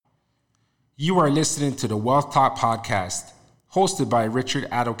You are listening to the Wealth Talk Podcast, hosted by Richard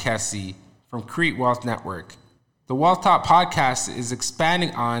Adokasi from Create Wealth Network. The Wealth Talk Podcast is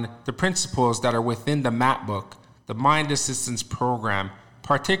expanding on the principles that are within the MAP book, the Mind Assistance Program,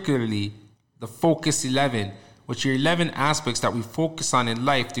 particularly the Focus 11, which are 11 aspects that we focus on in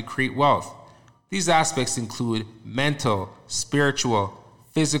life to create wealth. These aspects include mental, spiritual,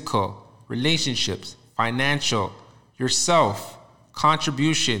 physical, relationships, financial, yourself,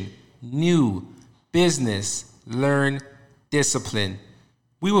 contribution, new, business, learn, discipline.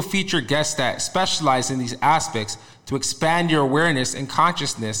 We will feature guests that specialize in these aspects to expand your awareness and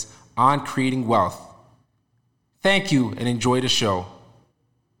consciousness on creating wealth. Thank you and enjoy the show.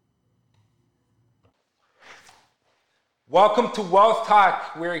 Welcome to Wealth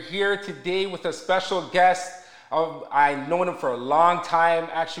Talk. We're here today with a special guest. I've known him for a long time.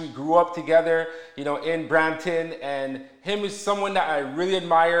 Actually, we grew up together, in Brampton, and him is someone that I really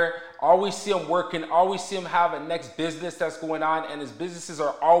admire. Always see him working, always see him have a next business that's going on, and his businesses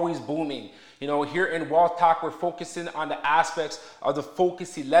are always booming. Here in Wealth Talk, we're focusing on the aspects of the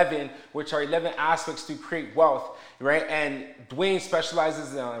Focus 11, which are 11 aspects to create wealth, right? And Dwayne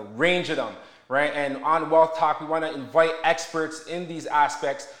specializes in a range of them. Right? And on Wealth Talk, we want to invite experts in these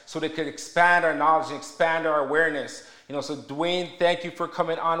aspects so they could expand our knowledge and expand our awareness. So Dwayne, thank you for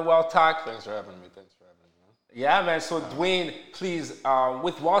coming on Wealth Talk. Thanks for having me. Yeah, man. So Dwayne, please,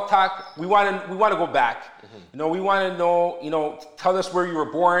 with Wealth Talk, we want to go back. Mm-hmm. We want to know, tell us where you were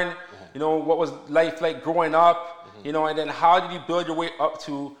born. Mm-hmm. What was life like growing up. Mm-hmm. And then how did you build your way up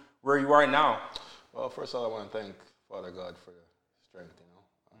to where you are now? Well, first of all, I want to thank Father God for the strength.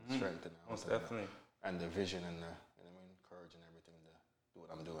 Strength and most definitely, and the vision and the courage and everything to do what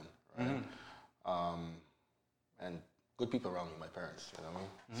I'm doing, right? Mm-hmm. And good people around me, my parents,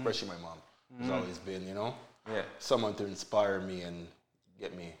 mm-hmm. especially my mom, who's always been, someone to inspire me and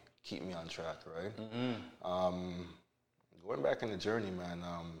keep me on track, right? Mm-hmm. Going back in the journey, man.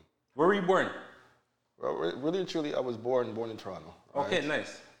 Where were you born? Well, really and truly, I was born in Toronto. Right? Okay,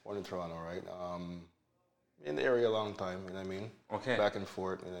 nice. Born in Toronto, right? In the area a long time, Okay. Back and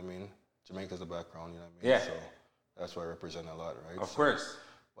forth, Jamaica's a background, Yeah. So that's why I represent a lot, right? Of course.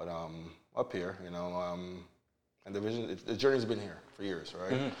 But up here, and the journey's been here for years,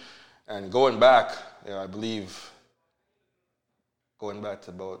 right? Mm-hmm. And going back, I believe, going back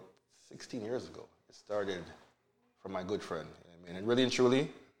to about 16 years ago, it started from my good friend, and really and truly,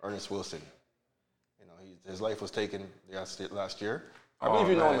 Ernest Wilson. His life was taken last year. I believe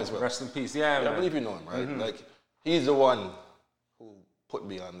you know him as well. Rest in peace. Yeah, I believe you know him, right? Mm-hmm. He's the one who put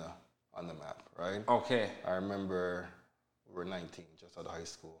me on the map, right? Okay. I remember we were 19, just out of high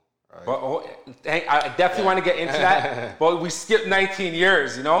school, right? But I definitely want to get into that. But we skipped 19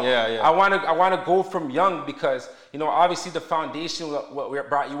 years, Yeah. I want to go from young because obviously the foundation, what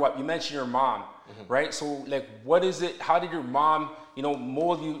brought you up. You mentioned your mom, mm-hmm. right? So what is it? How did your mom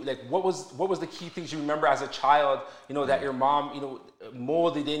mold you? What was the key things you remember as a child, that your mom,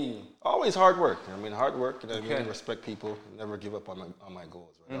 molded in you? Always hard work. Hard work, Okay. Respect people, never give up on my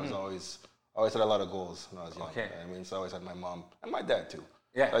goals, right? Mm-hmm. I always had a lot of goals when I was young. Okay. So I always had my mom and my dad too.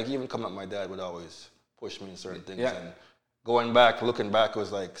 Yeah. Even coming up, my dad would always push me in certain things. Yeah. And looking back, it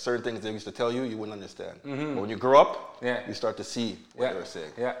was certain things they used to tell you, you wouldn't understand. Mm-hmm. But when you grow up, yeah. you start to see what they were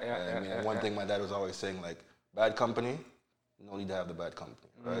saying. One thing my dad was always saying, bad company, no need to have the bad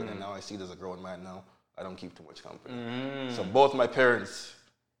company, right? Mm-hmm. And now I see it as a grown man now, I don't keep too much company. Mm-hmm. So both my parents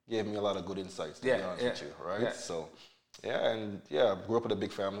gave me a lot of good insights, to be honest with you, right? Yeah. So, I grew up with a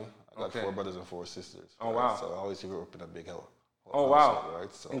big family. I got 4 brothers and 4 sisters. Oh, right? wow. So I always grew up in a big house. Oh, wow.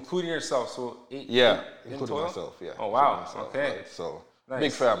 Right? So, including yourself, so 8? Yeah, including myself, yeah. Oh, wow, myself, okay. Right? So, nice.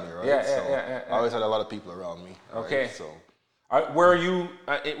 Big family, right? Yeah. I always had a lot of people around me. Okay. Right? So, where are you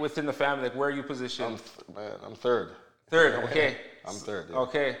within the family? Where are you positioned? I'm third. Third, okay. I'm third. Yeah.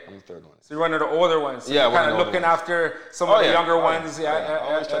 Okay. I'm the third one. So you're one of the older ones. So yeah, you're kind of looking after some of the younger ones. I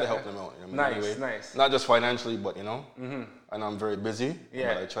always try to help them out. Nice. Not just financially, but mm-hmm. And I'm very busy.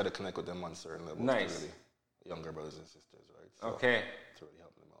 Yeah. But I try to connect with them on certain levels. Nice. Really younger brothers and sisters, right? So, okay. To really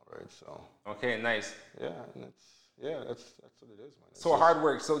help them out, right? So. Okay, nice. Yeah, and that's what it is, man. So hard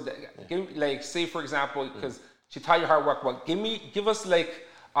work. So, say for example, because she taught you hard work, but give us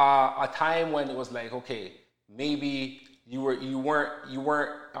a time when it was okay, maybe you weren't.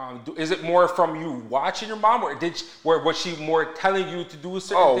 Is it more from you watching your mom, or was she more telling you to do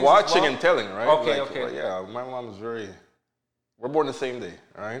certain things? Oh, watching and telling, right? Okay. Well, yeah, my mom was very. We're born the same day,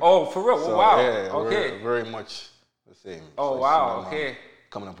 right? Oh, for real? So, wow. Yeah, okay. We're very much the same. Oh, wow. Okay.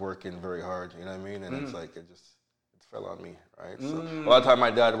 Coming up working very hard, you know what I mean? And it's it fell on me, right? So a lot of time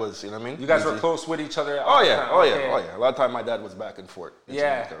my dad was, you know what I mean? You guys were close with each other? Oh yeah. A lot of time my dad was back and forth in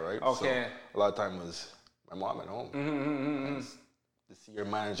Jamaica, right? Okay. So a lot of time was my mom at home. And to see her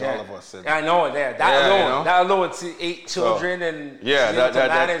manage all of us. And, I know, that alone, to 8 children and that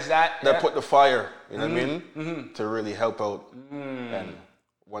manage that. That put the fire, you know what I mean? To really help out and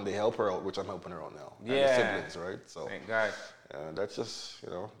one day help her out, which I'm helping her out now. Yeah. And the siblings, right? So thank God. that's just,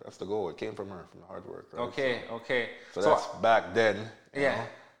 that's the goal. It came from her, from the hard work, right? Okay. So that's back then. You know?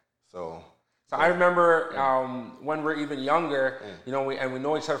 So I remember when we're even younger, we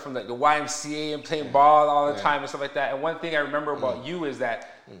know each other from the YMCA and playing ball all the time and stuff like that. And one thing I remember about you is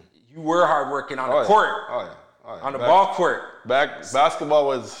that you were hardworking on the court, on the ball court. Basketball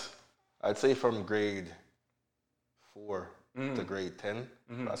was, I'd say, from grade 4 to grade 10.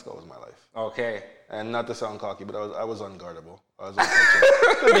 Basketball was my life. Okay. And not to sound cocky, but I was unguardable. I was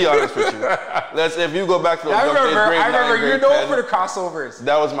untouchable. To be honest with you, if you go back to those days, grade 9, grade you're 10, known for the crossovers.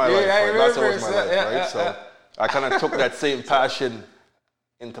 That was my life. Right? Basketball was my life, right? So I kind of took that same passion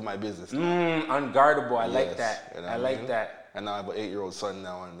into my business. Unguardable. I like that. You know I like that. And now I have an 8-year-old son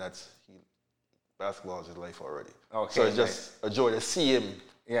now, and basketball is his life already. Okay. So it's just a joy to see him.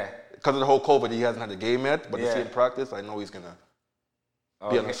 Yeah. Because of the whole COVID, he hasn't had a game yet, but to see him practice, I know he's gonna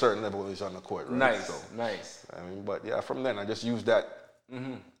be on a certain level when he's on the court. Right? Nice. I mean, but yeah, from then I just used that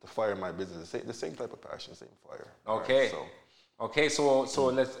to fire my business. The same type of passion, same fire. Okay. Right? So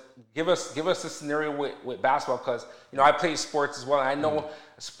let's give us a scenario with basketball, because I play sports as well, and I know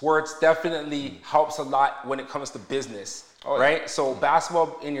sports definitely helps a lot when it comes to business, right? So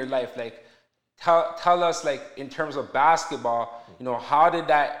basketball in your life, like tell us, like, in terms of basketball, how did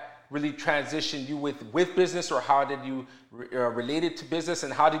that really transition you with business, or how did you relate it to business,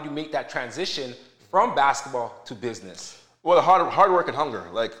 and how did you make that transition from basketball to business? Well, hard work and hunger.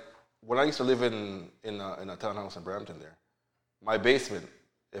 Like when I used to live in a townhouse in Brampton there, my basement,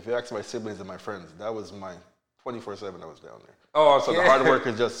 if you ask my siblings and my friends, that was my 24/7 I was down there. Oh, okay. So the hard work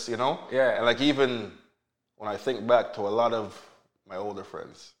is just, Yeah. And like even when I think back to a lot of my older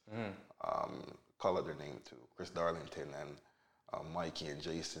friends, call out their name too, Chris Darlington and Mikey and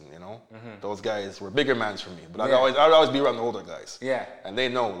Jason, those guys were bigger mans for me, but I'd always be around the older guys. Yeah. And they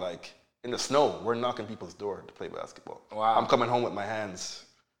know, like, in the snow, we're knocking people's door to play basketball. Wow. I'm coming home with my hands,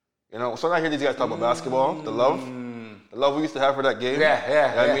 So when I hear these guys talk about basketball, the love we used to have for that game.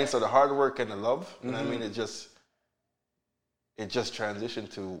 I mean, so the hard work and the love, and I mean, it just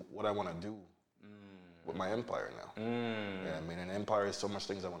transitioned to what I want to do with my empire now. Yeah, I mean, an empire is so much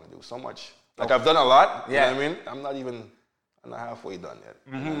things I want to do, so much. Like I've done a lot. You know what I mean? I'm not halfway done yet.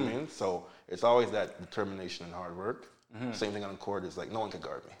 You know what I mean? So it's always that determination and hard work. Same thing on the court is like no one can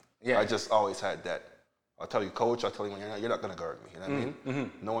guard me. Yeah. I just always had that. I'll tell you, coach. I'll tell you when you're not going to guard me. You know what I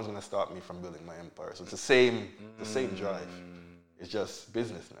mean? No one's going to stop me from building my empire. So it's the same drive. It's just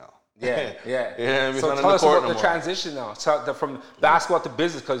business now. Yeah. You know what I mean? So tell us about the transition now, from basketball to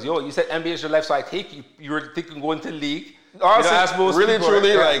business, because you said NBA is your life. So I take you were thinking going to the league. Honestly, really,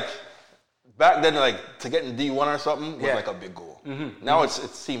 truly, like. Back then, like, to get in D1 or something was like a big goal. Now it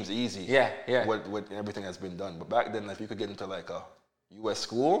seems easy with everything that's been done. But back then, if you could get into like a U.S.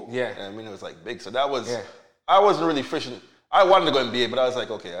 school, I mean, it was like big. So that was, I wasn't really fishing. I wanted to go NBA, but I was like,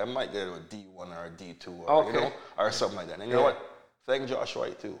 okay, I might get a D1 or a D2 or, or something like that. And you know what? Thank Josh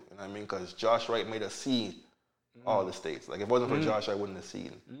Wright too. You know what I mean? Because Josh Wright made us see all the states. Like, if it wasn't for Josh, I wouldn't have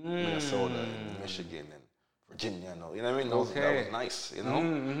seen Minnesota and Michigan and Virginia, you know what I mean? That was nice,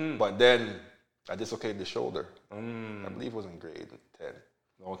 But then I dislocated the shoulder. I believe it was in grade 10.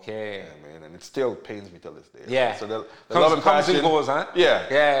 Okay. Yeah, man, and it still pains me till this day. Yeah. So the love and passion. And goes, huh?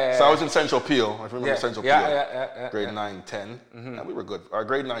 Yeah. So I was in Central Peel. I remember Central Peel. Grade 9, 10. And we were good. Our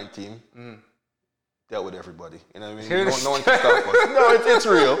grade 9 team dealt with everybody. You know what I mean? No one could stop us. No, it's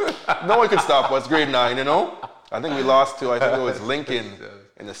real. No one could stop us. Grade 9, I think we lost to, it was Lincoln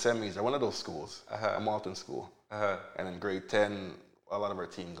in the semis, or one of those schools, a Malton school. And in grade 10, a lot of our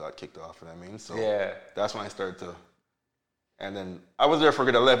team got kicked off, you know what I mean? So that's when I started to, and then I was there for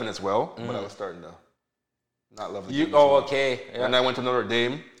grade 11 as well, but I was starting to not love the game. Yeah. And I went to Notre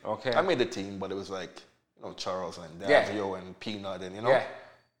Dame. Okay. I made the team, but it was like, Charles and Davio and Peanut and,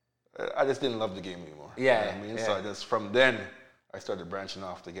 I just didn't love the game anymore. You know what I mean? So I just, from then, I started branching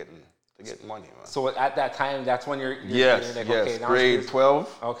off to get money, man. So at that time, that's when you're yes, like, okay, now grade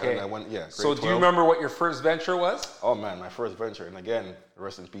 12. Okay. And I went, grade so 12. Do you remember what your first venture was? Oh man, my first venture, and again,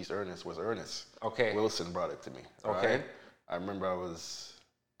 rest in peace, Ernest Okay. Wilson brought it to me. Okay. Right? I remember I was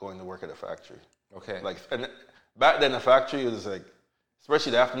going to work at a factory. Okay. Like, and back then, the factory was like,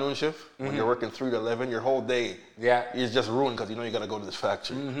 especially the afternoon shift, when you're working 3 to 11, your whole day is just ruined because you got to go to this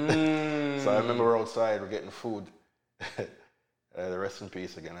factory. So I remember we're outside, we're getting food. The rest in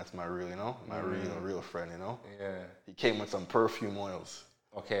peace again. That's my real, my real friend, Yeah. He came with some perfume oils.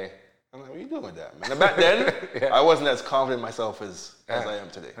 Okay. I'm like, what are you doing with that, man? And back then, I wasn't as confident in myself as I am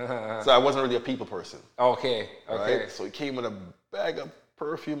today. So I wasn't really a people person. Okay. Right? So he came with a bag of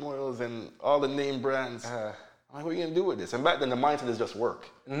perfume oils and all the name brands. I'm like, what are you going to do with this? And back then, the mindset is just work.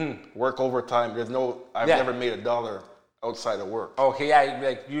 Work overtime. I've never made $1 outside of work. Okay, yeah,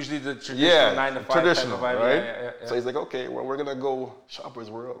 like usually the traditional 9 to 5 traditional, type of vibe. right? Yeah. So he's like, okay, well, we're going to go Shoppers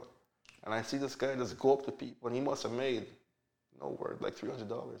World. And I see this guy just go up to people, and he must have made, no word, like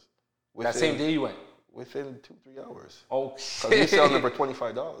 $300. That same day you went? Within 2-3 hours. Okay. Because he's selling them for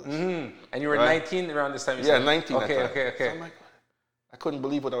 $25. And you were 19 around this time? Yeah, 19 Okay. So I'm like, I couldn't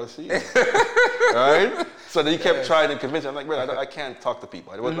believe what I was seeing. Right? So then he kept trying to convince me. I'm like, bro, I can't talk to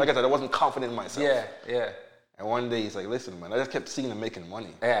people. Like I said, I wasn't confident in myself. Yeah. And one day he's like, listen, man, I just kept seeing him making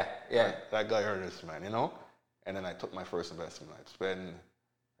money. Yeah. That guy Ernest, man, And then I took my first investment. I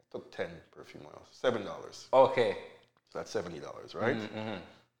took 10 perfume oils, $7. Okay. So that's $70, right?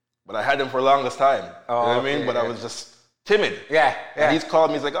 But I had them for the longest time. You know what I mean? But I was just timid. Yeah. And he's called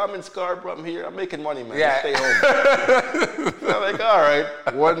me. He's like, I'm in Scarborough. I'm here. I'm making money, man. Just stay home. So I'm like, all right.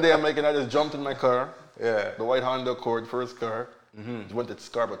 One day I just jumped in my car. Yeah. The white Honda Accord, first car. Just went to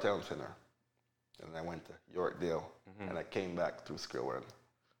Scarborough Town Center. And I went to Yorkdale. And I came back through Skillwell.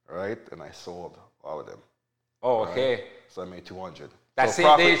 Right? And I sold all of them. Oh, okay. Right? So I made 200. That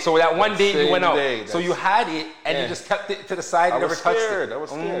same day, so that one day you went out. So you had it and you just kept it to the side and never touched it. I was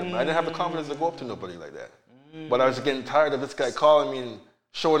scared. I didn't have the confidence to go up to nobody like that. But I was getting tired of this guy calling me and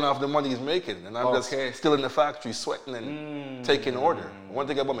showing off the money he's making. And I'm just still in the factory sweating and taking order. One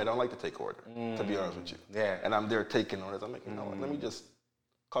thing about me, I don't like to take order, to be honest with you. Yeah. And I'm there taking orders. I'm like, you know what, let me just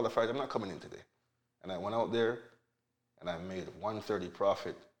call the factory. I'm not coming in today. And I went out there and I made $130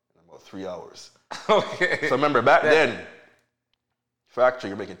 profit in about 3 hours. Okay. So remember, back then, factory,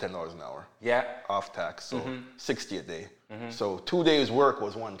 you're making $10 an hour. Yeah. Off tax, so 60 a day. So 2 days work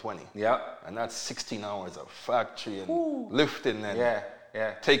was 120. Yeah. And that's 16 hours of factory and lifting and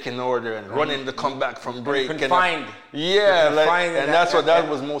taking order and running to come back from break. Confined. And that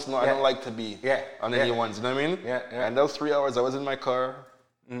was most. I don't like to be on anyone's. You know what I mean? Yeah. And those 3 hours, I was in my car,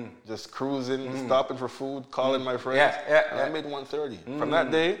 just cruising, stopping for food, calling my friends. And I made 130. From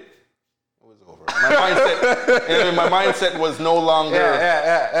that day, it was over. My mindset was no longer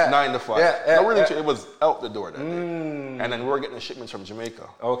 9 to 5. It was out the door that day. And then we were getting the shipments from Jamaica.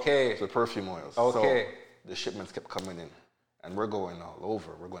 Okay. The perfume oils. Okay. So the shipments kept coming in. And we're going all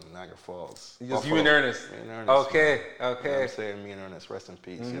over. We're going to Niagara Falls. Just you and Ernest. Me and Ernest. Okay. You know what I'm saying? Me and Ernest, rest in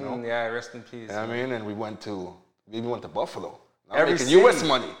peace, Yeah, rest in peace. You know what I mean? And we went to Buffalo. Every making city. U.S.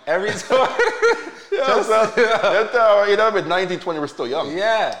 money. Every time. With 19, 20, we're still young.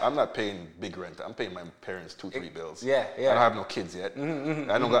 Yeah. I'm not paying big rent. I'm paying my parents 2-3 bills. Yeah. I don't have no kids yet.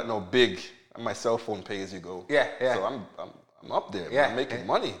 I don't got no big. My cell phone pay as you go. Yeah. So I'm up there. I'm making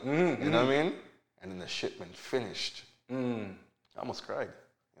money. You know what I mean? And then the shipment finished. I almost cried.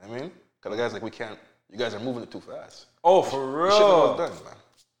 You know what I mean? Because the guy's like, you guys are moving it too fast. Oh, for real? The shipment was done, man.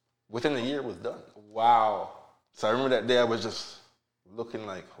 Within a year, it was done. Wow. So I remember that day I was just looking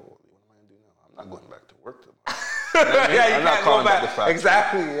like, holy, what am I going to do now? I'm not going back to work tomorrow. You know what I mean? I'm not calling back the factory.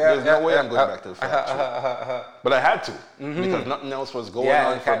 Exactly. There's no way I'm going back to the factory. But I had to because nothing else was going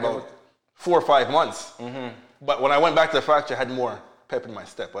on for about 4 or 5 months. But when I went back to the factory, I had more pep in my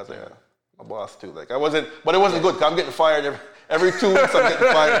step. I was like, my boss too. Like but it wasn't good because I'm getting fired every 2 weeks. I'm getting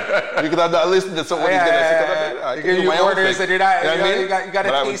fired because I'm not listening to someone who's going to say, I can do my own thing. You got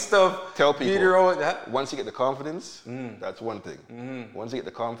a taste of tell people. Once you get the confidence, that's one thing. Once you get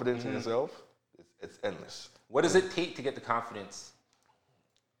the confidence in yourself, it's endless. What does it take to get the confidence?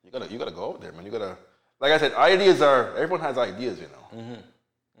 You gotta go out there, man. You gotta, like I said, everyone has ideas,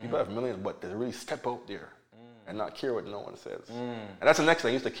 People have millions, but to really step out there and not care what no one says. And that's the next thing.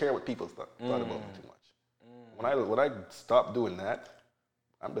 I used to care what people thought about me too much. When I stopped doing that,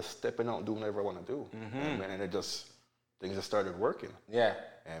 I'm just stepping out and doing whatever I want to do. And things just started working. Yeah.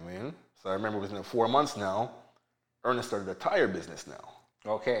 So I remember within 4 months now, Ernest started a tire business now.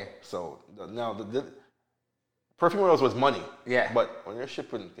 Okay. So now the perfume oils was money. Yeah. But when you're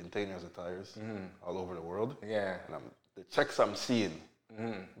shipping containers of tires all over the world, and the checks I'm seeing,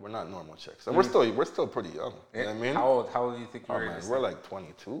 we're not normal checks. And we're still pretty young. You know what I mean? How old do you think you were? We're like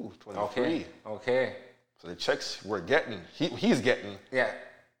 22, 23. Okay. So the checks we're getting, he's getting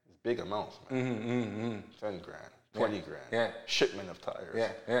big amounts, man. 10 grand, 20 grand. Shipment of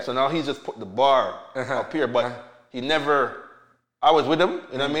tires. Yeah. So now he's just put the bar up here, but he never I was with him,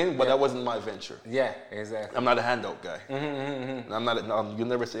 you know what I mean? But that wasn't my venture. Yeah, exactly. I'm not a handout guy. And I'm not. No, you'll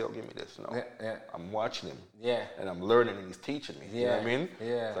never say, "Oh, give me this." No. Yeah. I'm watching him. Yeah. And I'm learning, and he's teaching me. You know what I mean?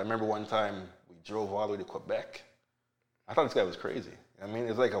 Yeah. So I remember one time we drove all the way to Quebec. I thought this guy was crazy. I mean,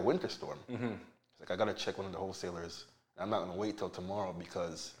 it's like a winter storm. It's like, I got to check one of the wholesalers. I'm not going to wait till tomorrow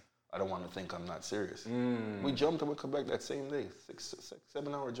because I don't want to think I'm not serious. We jumped to Quebec that same day.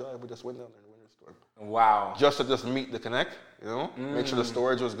 7-hour drive. We just went down there in the winter storm. Wow. Just to just meet the connect, you know, make sure the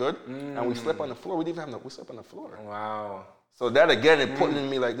storage was good. And we slept on the floor. We didn't even have we slept on the floor. Wow. So that again, it put in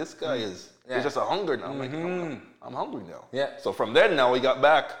me like, this guy is just a hunger now. I'm like, I'm hungry now. Yeah. So from then now we got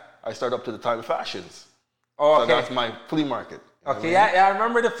back, I started up to the Time Fashions. Oh, So okay. that's my flea market. You know Okay, what I mean? I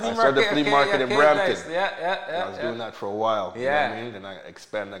remember the flea market. I started the flea market in Brampton. Nice. Yeah. I was doing that for a while. Yeah. You know what I mean? Then I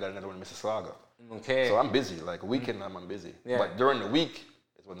expanded, I got another one in Mississauga. Okay. So I'm busy. Like a weekend, I'm busy. Yeah. But during the week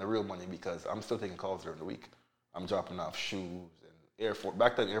is when the real money, because I'm still taking calls during the week. I'm dropping off shoes and Air Force,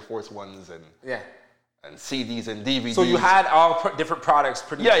 back then Air Force Ones and CDs and DVDs. So you had all different products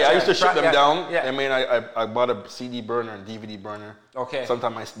produced. Yeah, I used to ship them down. Yeah. I mean, I bought a CD burner and DVD burner. Okay.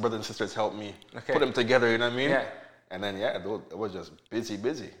 Sometimes my brothers and sisters helped me Okay. put them together, you know what I mean? Yeah. And then, it was just busy,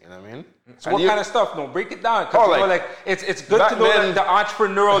 you know what I mean? So what kind of stuff? No, break it down. Oh, You know, like, it's good back to know then- the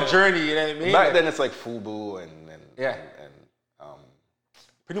entrepreneurial journey, you know what I mean? Back then, it's like FUBU and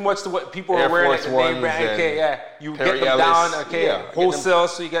Pretty much what people Air are wearing, like Force the name Ones brand. Okay, and yeah. You Perry get them Ellis. down, okay. Yeah, get Wholesale,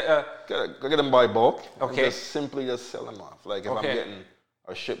 so you get get them by bulk. Okay. And just simply just sell them off. Like if Okay. I'm getting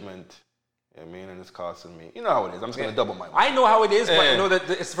a shipment, you know what I mean, and it's costing me, you know how it is. I'm just going to double my money. I know how it is, but Yeah. you know that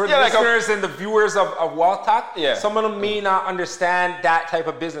it's for the Yeah, like listeners and the viewers of Wall Talk. Yeah. Some of them may not understand that type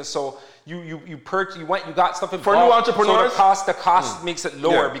of business. So you got stuff in For bulk, new entrepreneurs- so the cost makes it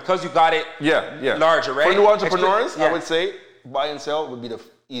lower Yeah. because you got it Yeah. larger, right? For new entrepreneurs, Extra- I would say buy and sell would be the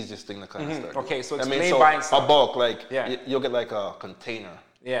easiest thing to kind of start. Okay, so I explain mean, buy and sell. a bulk, like Yeah. you'll get like a container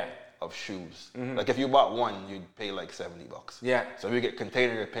Yeah. of shoes. Like if you bought one, you'd pay like $70. Yeah. So if you get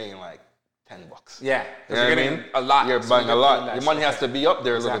container, you're paying like $10. Yeah. You know You're what I getting mean? a lot. You're so buying you're a doing lot. that. Your money has to be up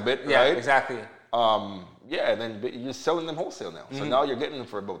there a little bit, Yeah, right? exactly. And then you're selling them wholesale now. So now you're getting them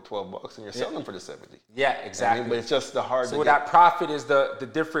for about $12 and you're selling them for the 70. Yeah, I mean, exactly. but it's just the hard So to that profit is the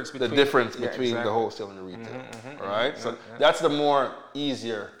difference between the difference Yeah, between exactly. the wholesale and the retail. All right? So that's the more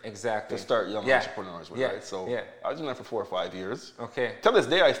easier Exactly. to start young Yeah. entrepreneurs with, Yeah. right? So Yeah. I was doing that for 4 or 5 years. Okay. Till this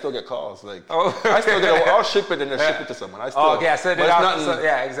day, I still get calls. Like, Oh. I still get, I'll ship it and then ship it to someone. I still, Oh, okay, I said but it it's out, nothing- so-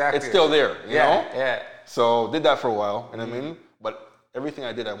 yeah, exactly. It's still there, you know? Yeah. So did that for a while, you know what I mean? But everything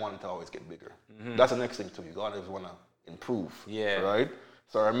I did, I wanted to always get bigger. That's the next thing too. You always want to improve. Yeah. Right?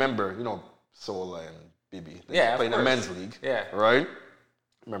 So I remember, Sola and Bibi. They Yeah, of playing the course. men's league. Yeah. Right?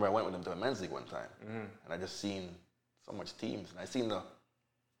 Remember I went with them to a men's league one time. And I just seen so much teams. And I seen the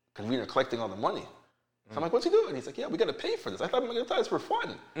convener collecting all the money. So I'm like, what's he doing? He's like, yeah, we got to pay for this. I thought we were going to this for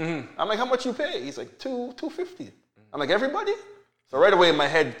fun. I'm like, how much you pay? He's like, $250. I'm like, everybody? So right away in my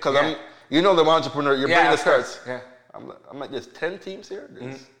head, because Yeah. the entrepreneur, your brain of just course. starts. Yeah. I'm like, there's 10 teams here?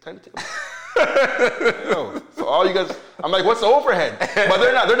 There's 10 teams. So all you guys, I'm like, what's the overhead? But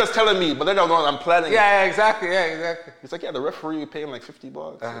they're not, they're just telling me, but they don't know I'm planning. Yeah, exactly. Yeah, exactly. He's like, yeah, the referee, we pay him like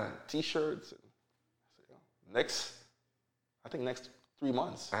 $50 and t-shirts. Next 3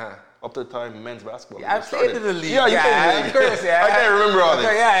 months. Up to the time men's basketball. Yeah, I played in the league. Yeah, you played in the league. Of course, yeah. I can't remember all this.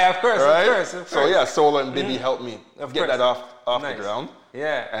 Yeah, of course, Right? of course. So yeah, Sola and Bibi helped me Of get course. that off Nice. the ground.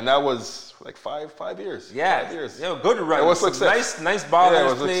 Yeah. And that was like five years. Yeah. 5 years. Yeah, good run. It was Some success. Nice ball. Yeah, it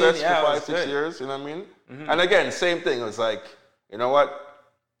was played. success Yeah, for it was 5-6 good. years, you know what I mean? And again, same thing. It was like, you know what?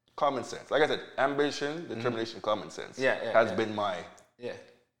 Common sense. Like I said, ambition, determination, common sense has been Yeah.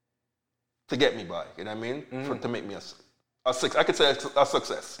 to get me by, you know what I mean? To make me a success. I could say a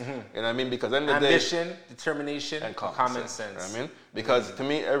success, you know what I mean? Because at the end of the day, Ambition, determination, and common sense. you know what I mean? Because to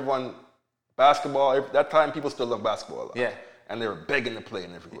me, basketball, that time people still love basketball a lot. Yeah. And they were begging to play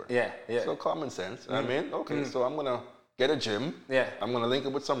everywhere. Yeah. So common sense, you know what I mean? Okay, so I'm going to get a gym. Yeah. I'm going to link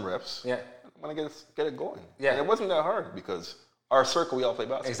it with some reps. Yeah. I'm going to get it going. Yeah. And it wasn't that hard because our circle, we all play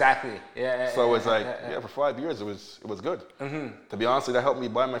basketball. Exactly. Yeah. So it's like, for 5 years, it was good. To be honest, that helped me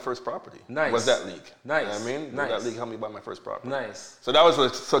buy my first property. Nice. Was that league. Nice. You know what I mean? Nice. That league helped me buy my first property. Nice. So that was a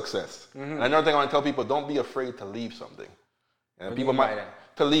success. And another thing I want to tell people, don't be afraid to leave something. And people might,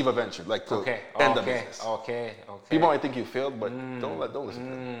 to leave a venture, like to end the business. Okay. People might think you failed, but don't listen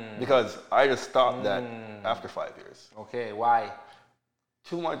to them. Because I just stopped that after 5 years. Okay. Why?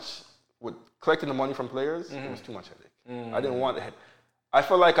 Too much, with collecting the money from players, it was too much headache. I didn't want it. I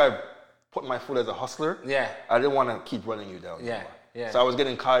felt like I put my foot as a hustler. Yeah. I didn't want to keep running you down. Yeah. anymore. Yeah. So I was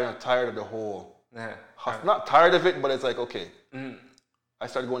getting tired of the whole Yeah. not tired of it, but it's like, okay, I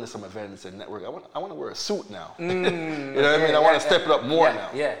started going to some events and network. I want to wear a suit now. You know what I mean? I want to step it up more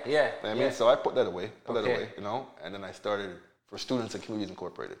now. Yeah. You know what I mean? So I put that away, you know, and then I started for Students and Communities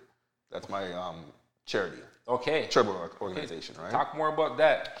Incorporated. That's my charity. Okay. Charitable organization, right? Talk more about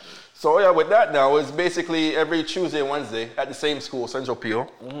that. So yeah, with that now, it's basically every Tuesday and Wednesday at the same school, Central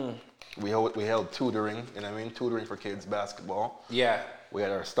Peel. We held tutoring, you know what I mean? Tutoring for kids, basketball. Yeah. We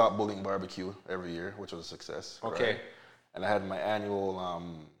had our Stop Bullying barbecue every year, which was a success. Okay. Right? And I had my annual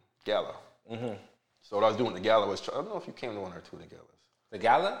gala. So what I was doing at the gala was, I don't know if you came to one or two of the galas. The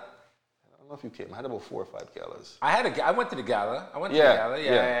gala? I don't know if you came. I had about 4 or 5 galas. I went to the gala.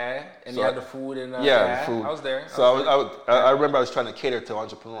 Yeah. And so you had the food and the food. I was there. I remember I was trying to cater to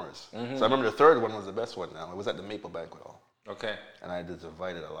entrepreneurs. So I remember the third one was the best one now. It was at the Maple Banquet Hall. Okay. And I just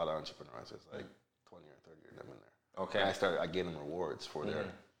invited a lot of entrepreneurs. There's like 20 or 30 of them in there. Okay. And I gave them rewards for their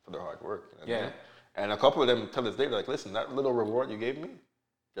hard work. You know what I mean? Yeah. And a couple of them till this day, they're like, listen, that little reward you gave me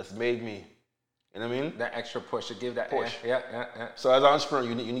just made me, you know what I mean? That extra push to give that push. Yeah. So as an entrepreneur,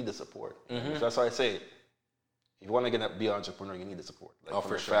 you need the support. So that's why I say, if you want to be an entrepreneur, you need the support. Like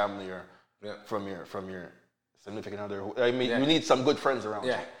from your family or from your significant other. I mean, you need some good friends around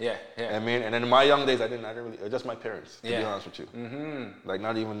you. Yeah. I mean, and then in my young days, I didn't really, just my parents, to be honest with you. Like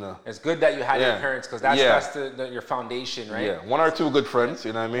not even the. It's good that you had your parents because that's your foundation, right? Yeah, 1 or 2 good friends,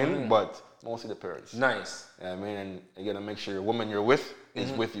 you know what I mean? But mostly the parents. Nice. You know what I mean? And you gotta make sure your woman you're with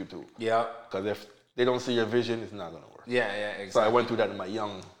is with you too. Yeah. Because if they don't see your vision, it's not gonna work. Yeah, exactly. So I went through that in my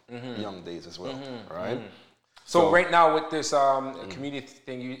young days as well, right? So right now with this community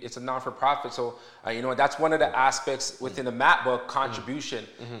thing, it's a non-for-profit. So you know that's one of the aspects within the MAP book, contribution.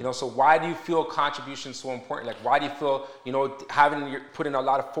 You know, so why do you feel contribution is so important? Like, why do you feel putting a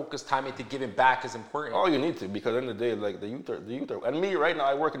lot of focus time into giving back is important? Oh, you need to, because at the end of the day, like the youth are, and me right now,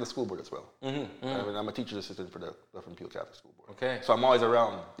 I work in the school board as well. I mean, I'm a teacher's assistant for the Dufferin Peel Catholic School Board. Okay. So I'm always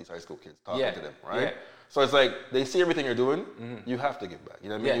around these high school kids, talking to them, right? Yeah. So it's like they see everything you're doing, you have to give back. You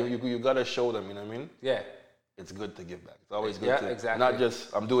know what I mean? You gotta show them. You know what I mean? Yeah. It's good to give back. It's always good to not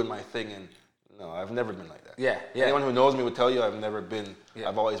just I'm doing my thing and no, I've never been like that. Yeah. Anyone who knows me would tell you I've never been.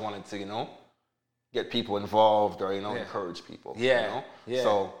 I've always wanted to, get people involved or encourage people. Yeah.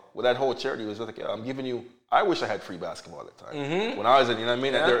 So with that whole charity, it was like I'm giving you. I wish I had free basketball at the time. When I was in,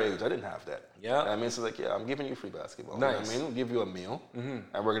 at their age, I didn't have that. Yeah. I mean, so I'm giving you free basketball. Nice. You know what I mean? We'll give you a meal,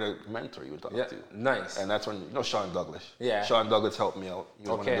 and we're gonna mentor you and talk to you. Nice. And that's when Sean Douglas. Yeah. Sean Douglas helped me out. He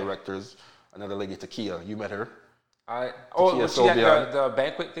was one of the directors. Another lady, Takia. You met her. Was she at the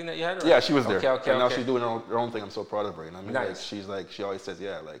banquet thing that you had? Or? Yeah, she was there. Okay. And now she's doing her own thing. I'm so proud of her. You know what I mean? Nice. She always says,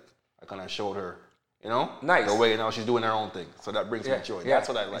 I kind of showed her, nice. the way now she's doing her own thing. So that brings me joy. That's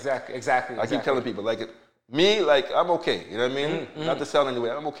what I like. Exactly. I keep telling people, I'm okay. You know what I mean? Not to sound anyway,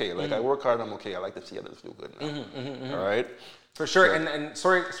 I'm okay. Like, I work hard, I'm okay. I like to see others do good now. All right? For sure. So, and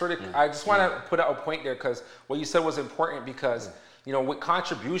sorry, I just want to put out a point there because what you said was important because with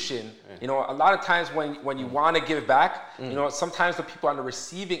contribution, a lot of times when you want to give back, sometimes the people on the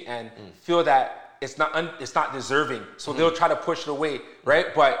receiving end feel that it's not deserving, so they'll try to push it away,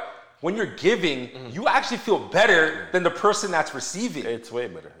 right? But when you're giving, you actually feel better than the person that's receiving. It's way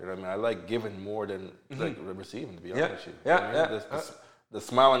better. You know what I mean? I like giving more than like receiving, to be honest with you. The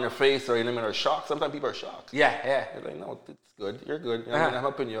smile on your face, or shock. Sometimes people are shocked. Yeah. They're like, no, it's good. You're good. You know what I mean? I'm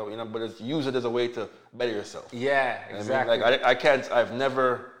helping you. But use it as a way to better yourself. Yeah, exactly. I mean? Like I've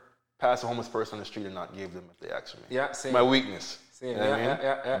never passed a homeless person on the street and not gave them if they asked me. Yeah, same. My weakness. Same. You know what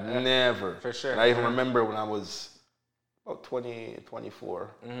I mean? Never. For sure. And I even remember when I was about 20, 24,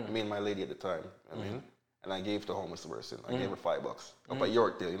 me and my lady at the time, and I gave the homeless person, I gave her $5 up at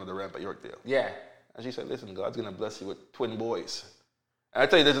Yorkdale, the ramp at Yorkdale. Yeah. And she said, listen, God's going to bless you with twin boys. And I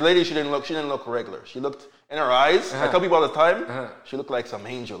tell you, this lady, she didn't look regular. She looked, in her eyes, I tell people all the time, she looked like some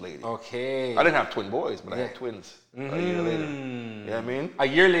angel lady. Okay. I didn't have twin boys, but I had twins a year later. You know what I mean? A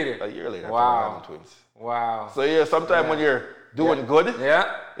year later? A year later. Wow. I had twins. Wow. So sometimes when you're doing good, you know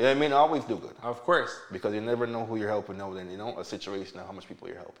what I mean? Always do good. Of course. Because you never know who you're helping, a situation of how much people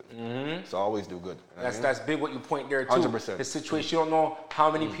you're helping. So always do good. You know that's big what you point there too. 100%. The situation, you don't know how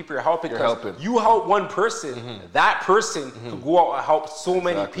many people you're helping. You help one person, that person could go out and help so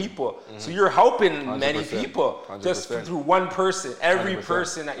many people. So you're helping 100%. Many people 100%. just through one person, every 100%.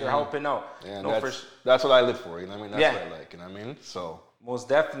 Person that you're helping out. Yeah, that's what I live for, you know what I mean? That's what I like, you know what I mean? So. Most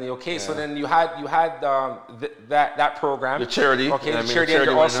definitely. Okay, so then you had that program, the charity. Okay, the charity. And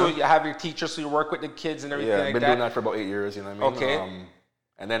also you have your teacher, so you work with the kids and everything. Yeah, I've been doing that for about 8 years. You know what I mean? Okay.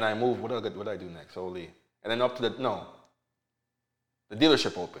 And then I moved. What did I do next? Holy. And then up to the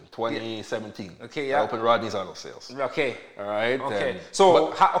dealership opened 2017. Okay, yeah. I opened Rodney's Auto Sales. Okay. All right. Okay.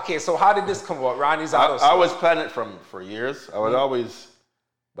 So how did this come about? Rodney's Auto Sales. I was planning it for years. I was always.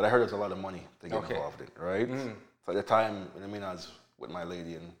 But I heard there's a lot of money to get involved in, right? So at the time, you know what I mean, I was with my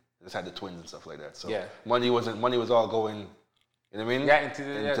lady and just had the twins and stuff like that. So money was all going, you know what I mean? Yeah,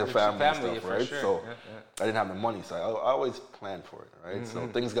 into family and stuff, right? Sure. So I didn't have the money, so I always planned for it, right? So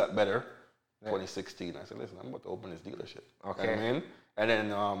things got better. 2016, I said, listen, I'm about to open this dealership. Okay. You know what I mean? And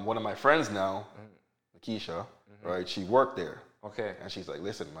then one of my friends now, Keisha, right? She worked there. Okay. And she's like,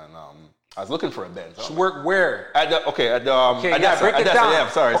 listen, man, I was looking for a Benz. She worked where? At the break it down. Yeah,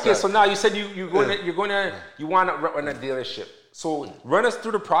 sorry. So now you said you want to run a dealership. So run us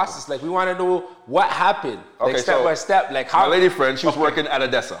through the process. Like we want to know what happened, like step by step. Like how my lady friend, she was working at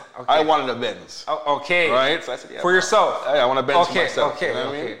Odessa. Okay. I wanted a Benz. Okay. Right. So I said, for yourself. I want a Benz for myself. Okay. You know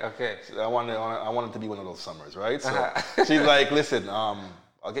what I mean? Okay. So I wanted to be one of those summers, right? So she's like, listen,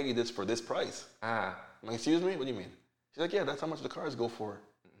 I'll get you this for this price. I'm like, excuse me, what do you mean? She's like, yeah, that's how much the cars go for.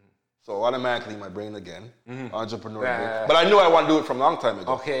 So automatically my brain again, entrepreneur. But I knew I wanted to do it from a long time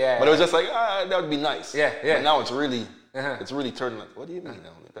ago. Okay, But it was just like, that would be nice. Yeah. But now it's really turning like, what do you mean?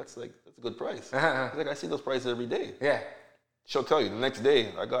 That's a good price. She's like, I see those prices every day. Yeah. She'll tell you the next day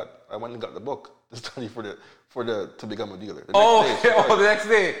I went and got the book to study to become a dealer. The next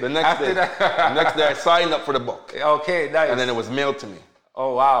day. The next day I signed up for the book. Okay, nice. And then it was mailed to me.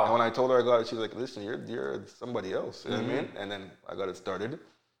 Oh wow. And when I told her I got it, she was like, listen, you're somebody else. You know what I mean? And then I got it started.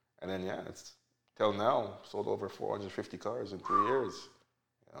 And then it's till now sold over 450 cars in 3 years.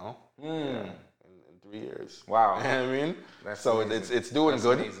 You know? In 3 years. Wow. You know what I mean? That's so amazing. It's doing That's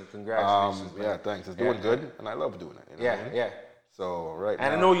good. Amazing. Congratulations. Yeah, thanks. It's doing good, and I love doing it. You know what I mean? So now,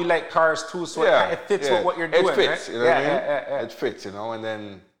 and I know you like cars too, so it fits with what you're doing. It fits. Right? You know what I mean? It fits. You know, and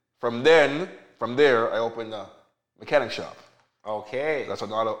then from there, I opened a mechanic shop. Okay. That's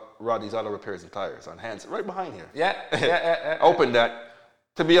on Roddy's Auto Repairs and Tires on Hanson, right behind here. Yeah. Opened that.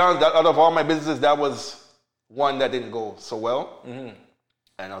 To be honest, out of all my businesses, that was one that didn't go so well.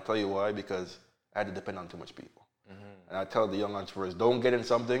 And I'll tell you why, because I had to depend on too much people. And I tell the young entrepreneurs, don't get in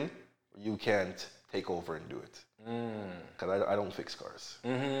something you can't take over and do it. Because I don't fix cars.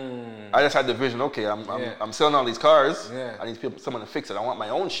 I just had the vision, okay, I'm selling all these cars. I need someone to fix it. I want my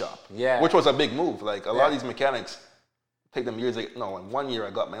own shop. Which was a big move. Like a lot of these mechanics, take them years. In 1 year, I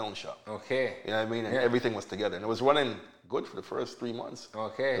got my own shop. Okay. You know what I mean? And everything was together. And it was running good for the first 3 months.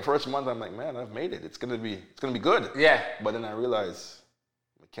 Okay. The first month, I'm like, man, I've made it. It's gonna be good. Yeah. But then I realized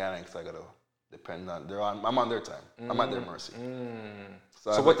mechanics, I gotta depend on. I'm on their time. I'm at their mercy.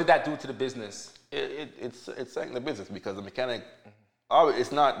 So what did that do to the business? It's sank the business because the mechanic,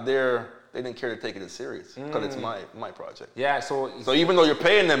 it's not their. They didn't care to take it as serious because it's my project. Yeah. So even though you're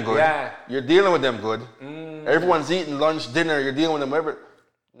paying them good, you're dealing with them good. Everyone's eating lunch, dinner. You're dealing with them whatever.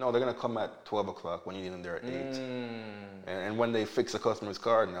 No, they're gonna come at 12 o'clock when you need them there at 8. And when they fix a customer's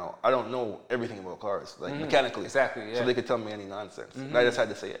car, now I don't know everything about cars, like mechanically. Exactly. Yeah. So they could tell me any nonsense. And I just had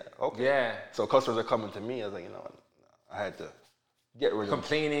to say, okay. Yeah. So customers are coming to me. I was like, I had to get rid of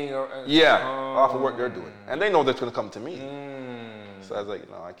complaining or off of what they're doing, and they know that's gonna come to me. So I was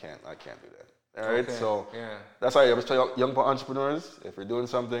like, I can't do that. All right, so that's why I always tell young entrepreneurs, if you're doing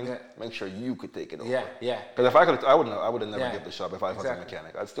something, make sure you could take it over. Yeah. Because if I could, I would have never given the shop if I was a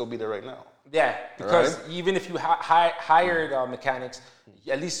mechanic. I'd still be there right now. Yeah, because even if you hired mechanics,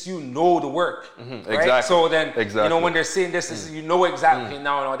 at least you know the work, right? Exactly. So then, when they're saying this, you know exactly.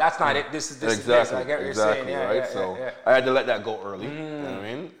 No, that's not it. This is this. Exactly. I get what you're saying. Right. So I had to let that go early. You know what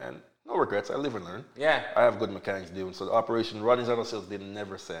I mean? And no regrets. I live and learn. Yeah. I have good mechanics doing. So the operation, Rodney's Auto Sales, they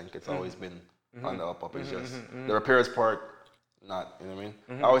never sank. It's always been on the up. It's just the repairs part, not. You know what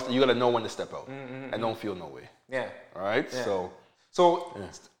I mean? Always, you gotta know when to step out and don't feel no way. Yeah. All right. Yeah. So.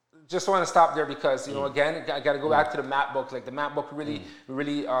 Just want to stop there because again, I got to go back to the map book. Like the map book really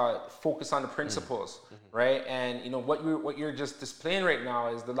focus on the principles, right? And what you're just displaying right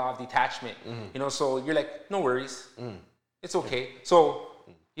now is the law of detachment. So you're like, no worries, it's okay. So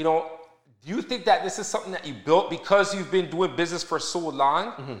do you think that this is something that you built because you've been doing business for so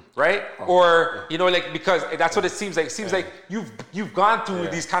long, right? Or because that's what it seems like. It seems like you've gone through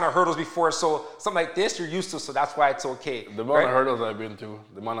these kind of hurdles before, so something like this you're used to, so that's why it's okay. The amount of hurdles I've been through,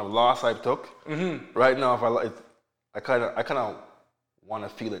 the amount of loss I've took, right now, I kind of want to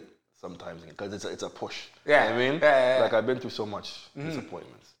feel it sometimes because it's a push. Yeah, you know what I mean, like I've been through so much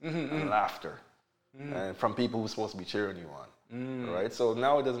disappointments and laughter, and from people who's supposed to be cheering you on. Right, so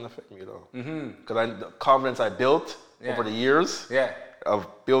now it doesn't affect me at all because the confidence I built over the years of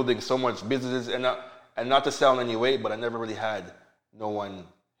building so much businesses and not to sound any way, but I never really had no one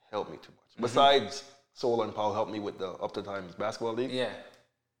help me too much besides Sola and Paul helped me with the Up to Times basketball league,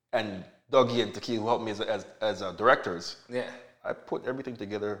 and Dougie and Taki who helped me as directors. I put everything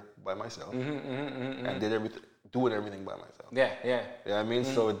together by myself and did everything, doing everything by myself. Yeah. You know what I mean?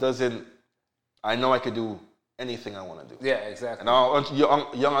 So it doesn't, I know I could do anything I want to do. Yeah, exactly. And now,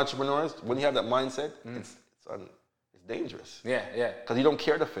 young entrepreneurs, when you have that mindset, it's dangerous. Yeah. Because you don't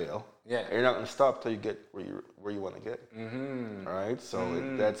care to fail. Yeah. And you're not going to stop till you get where you want to get. All right? So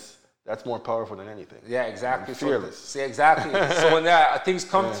that's more powerful than anything. Yeah, exactly. Fearless. So exactly. So when things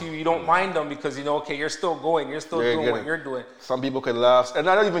come to you, you don't mind them because you know, okay, you're still going, you're still doing what you're doing. Some people could laugh, and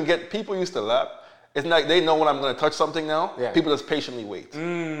I don't even get. People used to laugh. It's like they know when I'm going to touch something now. Yeah. People just patiently wait.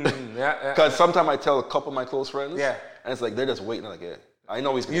 Because sometimes I tell a couple of my close friends, and it's like they're just waiting. Like, I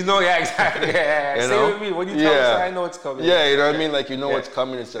know he's going to. You know, yeah, exactly. Yeah. Same with me. When you tell me, I know it's coming. Yeah, you know what I mean. Like you know what's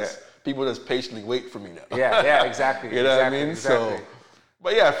coming. It's just people just patiently wait for me now. Yeah, exactly. You know what I mean? Exactly. So.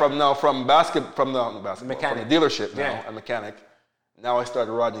 But yeah, from the dealership now, a mechanic. Now I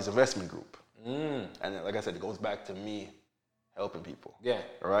started Rodney's investment group, and like I said, it goes back to me helping people. Yeah.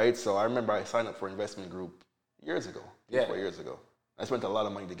 All right. So I remember I signed up for investment group years ago. 4 years ago. I spent a lot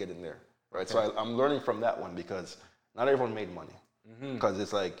of money to get in there. Right. Okay. So I'm learning from that one because not everyone made money. Because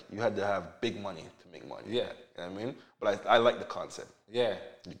it's like you had to have big money to make money. Yeah. You know what I mean? But I like the concept. Yeah.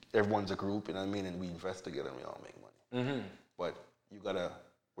 Everyone's a group, you know what I mean, and we invest together and we all make money. But you gotta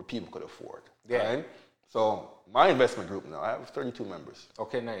where people could afford. Yeah. Right? So my investment group now, I have 32 members.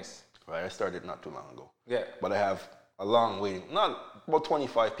 Okay, nice. Right. I started not too long ago. Yeah. But I have a long waiting, not about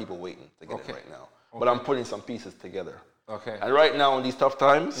 25 people waiting to get in right now. Okay. But I'm putting some pieces together. Okay. And right now in these tough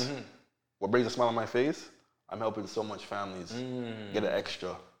times, what brings a smile on my face, I'm helping so much families get an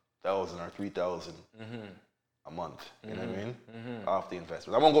extra $1,000 or $3,000 a month. You know what I mean? Off the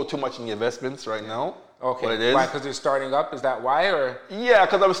investment. I won't go too much in the investments right now. Okay. But it is. Why? Because they're starting up? Is that why? Or yeah,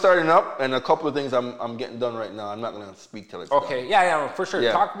 because I'm starting up, and a couple of things I'm getting done right now. I'm not going to speak till it's done. Okay. Yeah, for sure.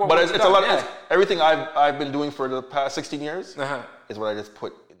 Yeah. Talk about. But it's a lot. Yeah. Everything I've been doing for the past 16 years is what I just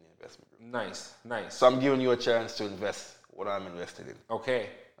put in the investment group. Nice. So I'm giving you a chance to invest what I'm invested in. Okay.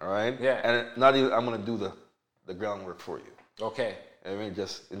 All right. Yeah. And not even I'm going to do the groundwork for you. Okay. I mean,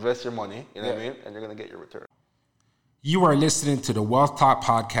 just invest your money. You know what I mean, and you're going to get your return. You are listening to the Wealth Talk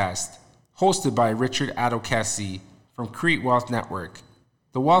Podcast, hosted by Richard Adokasi from Crete Wealth Network.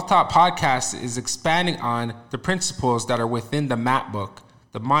 The Wealth Talk Podcast is expanding on the principles that are within the MAP book,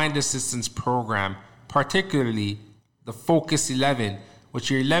 the Mind Assistance Program, particularly the Focus 11,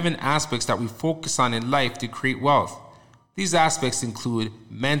 which are 11 aspects that we focus on in life to create wealth. These aspects include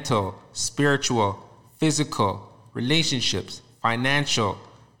mental, spiritual, physical, relationships, financial,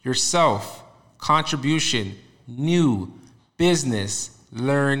 yourself, contribution, new, business,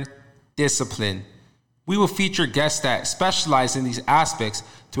 learn, discipline. We will feature guests that specialize in these aspects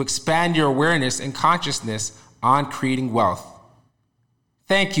to expand your awareness and consciousness on creating wealth.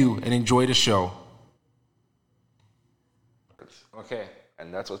 Thank you and enjoy the show. Okay.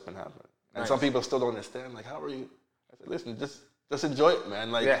 And that's what's been happening. And some people still don't understand, like, how are you? I said, listen, just enjoy it,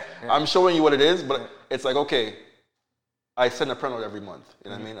 man. Like, I'm showing you what it is, but it's like, okay, I send a printout every month, you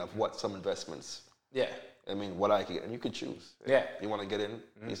know what I mean, of what some investments. Yeah. I mean, what I can get, and you can choose. Yeah. You want to get in,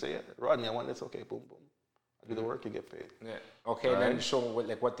 you say, Rodney, I want this, okay, boom, boom. I do the work, you get paid. Yeah. Okay, and then show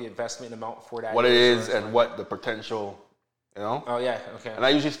what the investment amount for that. What it is and what the potential, you know? Oh, yeah, okay. And I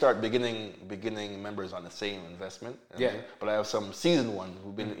usually start beginning members on the same investment. You know what I mean? But I have some seasoned ones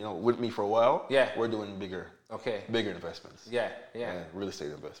who've been, with me for a while. Yeah. We're doing bigger investments. Yeah. Real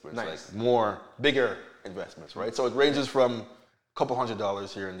estate investments. Nice. Like bigger investments, right? So it ranges from a couple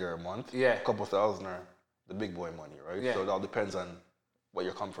 $100 here and there a month. Yeah. A couple thousand are the big boy money, right? Yeah. So it all depends on what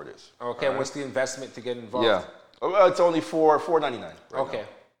your comfort is. Okay, right? What's the investment to get involved? Yeah. Well, it's only $4.99 right now.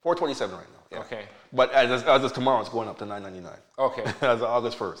 $4.27 right now. Yeah. Okay. But as of tomorrow, it's going up to $9.99. Okay. As of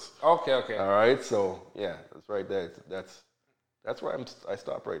August 1st. Okay. All right. So yeah, that's right there. That's where I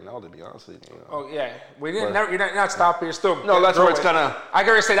stop right now, to be honest with you. Oh yeah, you're not stopping. You're still that's where it's kind of. I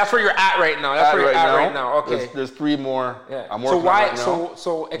gotta say that's where you're at right now. That's where you're at right now. Okay. There's three more. Yeah. I'm working on right now.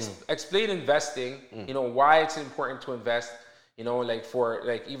 So explain investing. You know why it's important to invest. You know,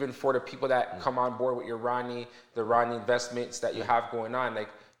 even for the people that come on board with the Rodney investments that you have going on,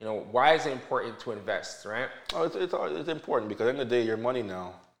 why is it important to invest, right? Oh, it's important because at the end of the day, your money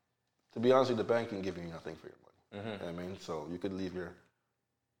now, to be honest with you, the bank can give you nothing for your money. You know what I mean? So you could leave your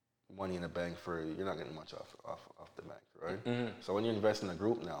money in the bank you're not getting much off the bank, right? So when you invest in a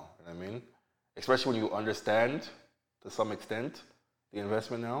group now, you know what I mean? Especially when you understand to some extent the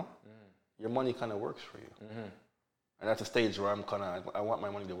investment now, your money kind of works for you. And that's a stage where I want my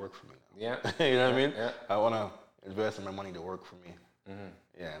money to work for me now. Yeah. You know what I mean? Yeah. I want to invest in my money to work for me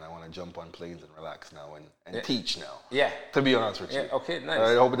Yeah, and I want to jump on planes and relax now and teach now. Yeah. To be honest with you. Yeah, okay, nice.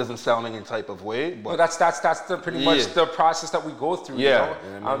 I hope it doesn't sound any type of way, but no, that's pretty much the process that we go through. Yeah.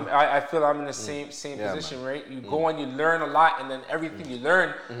 You know? I feel I'm in the same position, right? You go and you learn a lot, and then everything you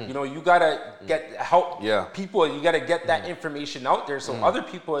learn, you know, you gotta help people. You gotta get that information out there so other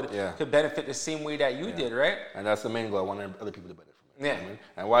people could benefit the same way that you did, right? And that's the main goal. I want other people to benefit from it. Yeah. You know what I mean?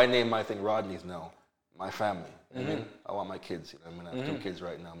 And why I name my thing Rodney's now? My family. You know what I mean? I want my kids. You know what I mean? I have 2 kids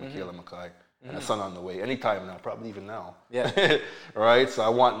right now, Michaela Mackay, and a son on the way. Anytime now, probably even now. Yeah. Right? So I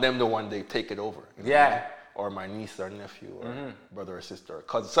want them to one day take it over. You know Yeah. what I mean? Or my niece or nephew or brother or sister or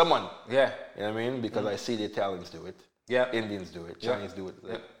cousin, someone. Yeah. You know what I mean? Because I see the Italians do it. Yeah. Indians do it. Chinese do it.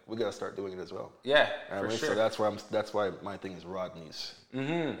 Like, we gotta start doing it as well. Yeah, You know what I for mean? sure. So that's why my thing is Rodney's. You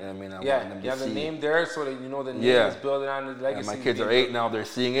know what I mean? I want them to you have the see name there so that you know the name is building on the legacy. And my kids are 8 now. They're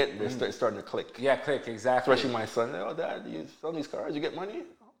seeing it. They're starting to click. Yeah, click, exactly. Especially my son. Oh, Dad, you sell these cars? You get money?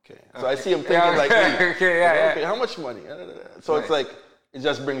 Okay. So I see him thinking like me. Okay, how much money? So it's like, it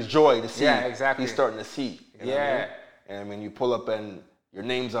just brings joy to see. Yeah, exactly. He's starting to see. You know what I Yeah. mean? And I mean, you pull up and your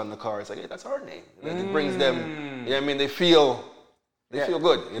name's on the car. It's like, hey, that's our name. Like, it brings them, you know what I mean? They feel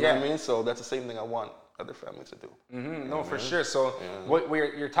good. You know what I mean? So that's the same thing I want other families to do. No, for sure. So what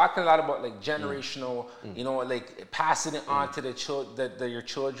you're talking a lot about, like generational, you know, like passing it on to your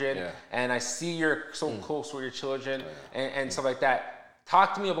children. Yeah. And I see you're so close with your children and stuff like that.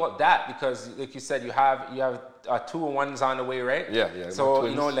 Talk to me about that because, like you said, you have 2 and 1's on the way, right? Yeah. So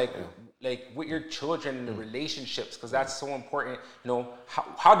you know, like with your children and the relationships, because that's so important. You know,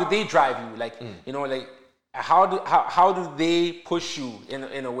 how do they drive you? Like you know, like. How do they push you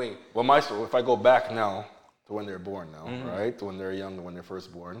in a way? Well, if I go back now to when they're born now, right? To when they're young, when they're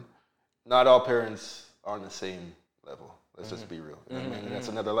first born, not all parents are on the same level. Let's just be real. You know what I mean? That's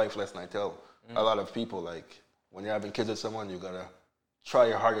another life lesson I tell a lot of people. Like when you're having kids with someone, you gotta try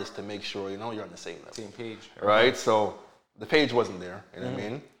your hardest to make sure you're on the same level, same page, right? So the page wasn't there. You know what I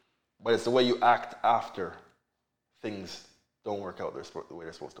mean? But it's the way you act after things don't work out the way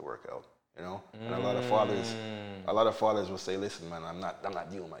they're supposed to work out. You know, and a lot of fathers will say, "Listen, man, I'm not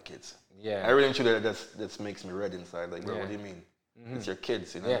dealing with my kids." Yeah, everything to that makes me red inside. Like, bro, what do you mean? It's your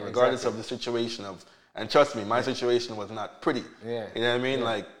kids, you know. Regardless of the situation and trust me, my situation was not pretty. Yeah, you know what I mean?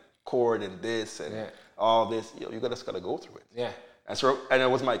 Like court and this and all this. You just gotta go through it. Yeah, and it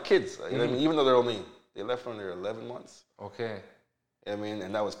was my kids. You know what I mean? Even though they left when they were 11 months. Okay. I mean,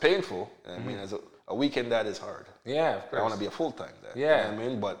 and that was painful. I mean, as a weekend dad is hard. Yeah, of course. I want to be a full-time dad. Yeah, you know what I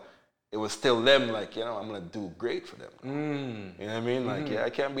mean, but. It was still them, like, you know, I'm going to do great for them. You know what I mean? Like, I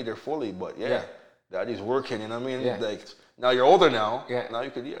can't be there fully, but daddy's working, you know what I mean? Yeah. Like, now you're older now. Yeah. Now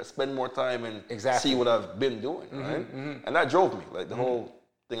you could spend more time and see what I've been doing, right? And that drove me. Like, the whole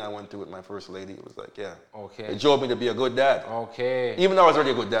thing I went through with my first lady, it was like, it drove me to be a good dad. Okay. Even though I was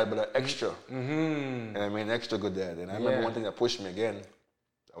already a good dad, but an extra. And I mean, extra good dad. And I remember one thing that pushed me again,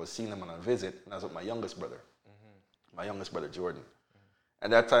 I was seeing him on a visit, and I was with my youngest brother. My youngest brother, Jordan. At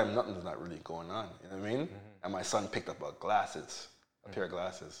that time, nothing's not really going on, you know what I mean? And my son picked up a pair of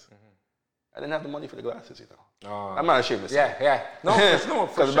glasses. I didn't have the money for the glasses, you know. I'm not ashamed to say. Yeah. No,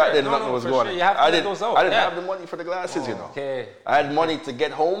 because back then nothing was going on. You have to get those out. I didn't have the money for the glasses, you know. Okay. I had money to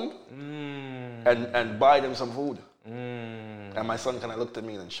get home and buy them some food. And my son kind of looked at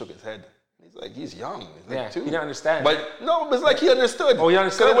me and shook his head. He's like, he's young. He's like 2. He didn't understand. But no, it's like he understood. Oh, he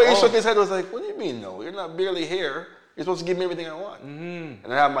understood? The way he shook his head was like, what do you mean no? You're not barely here. You're supposed to give me everything I want. And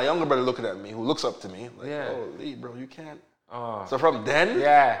I have my younger brother looking at me, who looks up to me, like, oh, Lee, bro, you can't. So from then,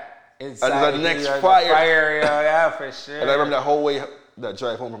 inside the next fire. Yeah, for sure. And I remember that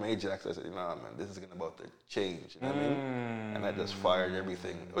drive home from Ajax, I said, nah, man, this is about to change. You know what I mean? And I just fired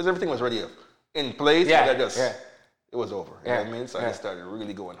everything. Everything was already in place, it was over. You know what I mean? So I just started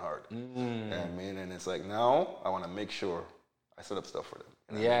really going hard. You know what I mean? And it's like, now I want to make sure I set up stuff for them.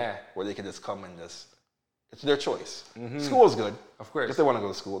 You know what I mean? Where they can just come and it's their choice. School's good. Of course. Because they want to go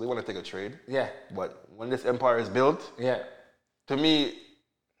to school. They want to take a trade. Yeah. But when this empire is built, to me,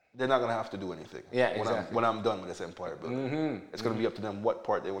 they're not going to have to do anything. Yeah, exactly. When I'm done with this empire building. It's going to be up to them what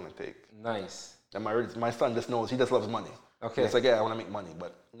part they want to take. Nice. And my son just knows, he just loves money. Okay. It's like, I want to make money.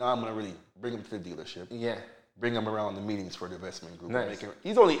 But now I'm going to really bring him to the dealership. Yeah. Bring him around the meetings for the investment group. Nice.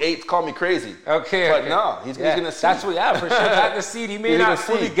 He's only 8, call me crazy. Okay. But no, he's going to see. That's what, for sure. At the seed, he may not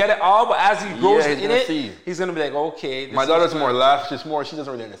fully get it all, but as he grows in it, he's going to be like, okay. My daughter's more laughs. She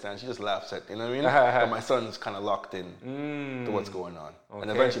doesn't really understand. She just laughs at, you know what I mean? But my son's kind of locked in to what's going on. Okay. And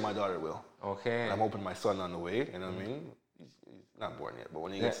eventually my daughter will. Okay. And I'm hoping my son on the way, you know what I mean? He's not born yet, but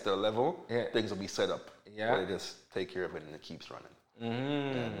when he gets to a level, things will be set up. Yeah. Where they just take care of it and it keeps running. You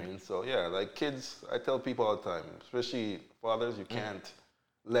know what I mean? So yeah, like kids, I tell people all the time, especially fathers, you can't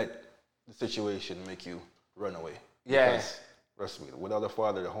let the situation make you run away. Yeah. Because, trust me, without a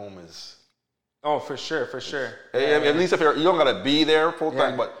father, the home is... Oh, for sure. At least if you don't gotta be there full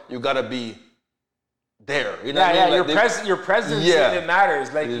time, but you gotta be there. You know what I mean? Like your presence it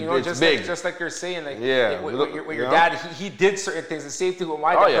matters. Like it's just like you're saying, like yeah, with your dad, he did certain things. The same thing with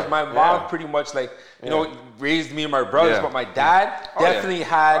my dad, because my mom pretty much like raised me and my brothers, but my dad definitely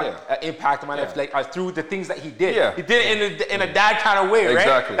had an impact on my life, like through the things that he did. Yeah. He did it in a dad kind of way, right?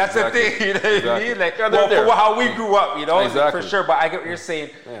 Exactly. That's the thing. You know what I mean? Like for how we grew up, for sure. But I get what you're saying.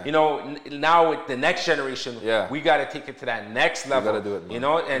 You know, now with the next generation, we got to take it to that next level. You got to do it, man. You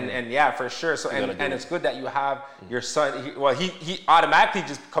know, and yeah, for sure. So and it's good that you have your son. He automatically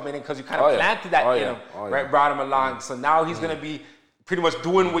just coming in because you kind of planted that in him, right? Brought him along. So now he's gonna be pretty much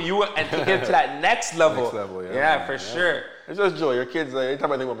doing what you and to get to that next level. For sure. It's just joy. Your kids, like,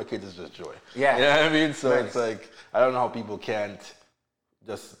 anytime I think about my kids, it's just joy. Yeah. You know what I mean? So it's like, I don't know how people don't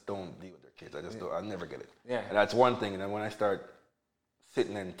deal with their kids. I just don't, I never get it. Yeah. And that's one thing. And then when I start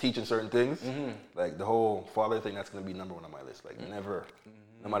sitting and teaching certain things, like the whole father thing, that's going to be number one on my list. Like never,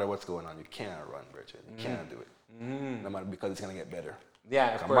 no matter what's going on, you can't run, Richard. You can't do it. No matter, because it's going to get better.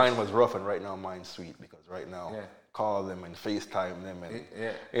 Yeah, of course. Mine was rough, and right now mine's sweet, because right now call them and FaceTime them, and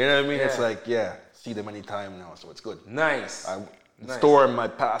you know what I mean. It's like see them anytime now, so it's good. Nice. Storm my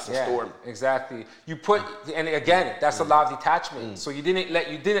past, storm. Exactly. You put, and again, that's a lot of detachment. So you didn't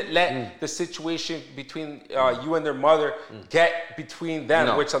let the situation between you and their mother get between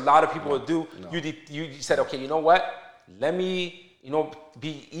them, which a lot of people will do. You said, okay, you know what? Let me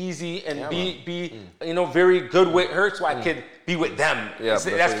be easy and be very good with her, so I could be with them. Yeah,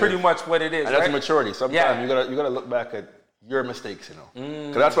 that's pretty much what it is. And that's maturity. Sometimes you gotta look back at your mistakes,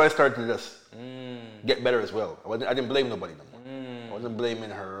 because that's why I started to just get better as well. I didn't blame nobody no more. I wasn't blaming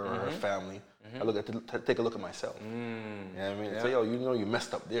her or her family. I take a look at myself. You know what I mean? Say, you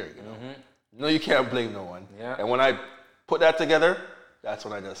messed up there. You can't blame no one. Yeah. And when I put that together, that's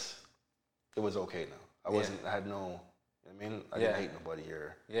when it was okay now. I had no. I didn't hate nobody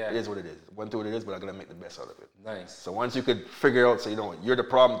here. Yeah. It is what it is. Went through what it is, but I'm going to make the best out of it. Nice. So once you could figure out, you're the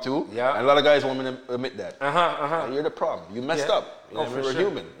problem too. Yeah. And a lot of guys won't admit that. You're the problem. You messed up. We're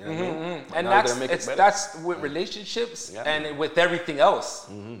human. You know what I mean? And that's with relationships and with everything else.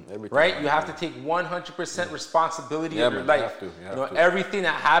 Everything, right? You have to take 100% responsibility of your life. You have to. Everything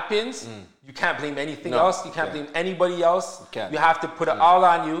that happens, you can't blame anything else. You can't blame anybody else. You have to put it all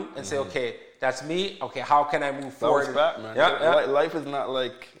on you and say, okay, that's me. Okay, how can I move forward? That was man. Life is not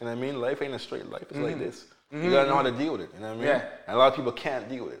like, Life ain't a straight life. It's like this. You gotta know how to deal with it. You know what I mean? Yeah. And a lot of people can't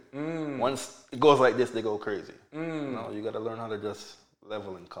deal with it. Once it goes like this, they go crazy. You gotta learn how to just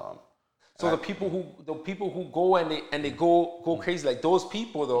level and calm. So the people who go and they go crazy, like those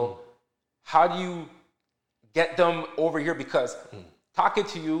people though, how do you get them over here? Because talking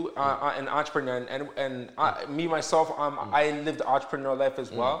to you, an entrepreneur, and me myself, I lived the entrepreneur life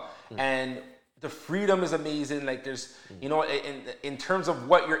as well, and the freedom is amazing. Like there's, in terms of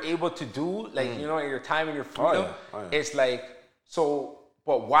what you're able to do, like your time and your freedom, it's like so.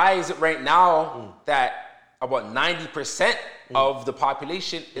 But why is it right now that about 90% of the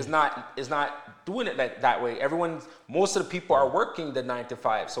population is not doing it that way? Most of the people are working the 9 to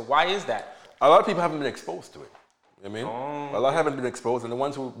 5. So why is that? A lot of people haven't been exposed to it. A lot haven't been exposed, and the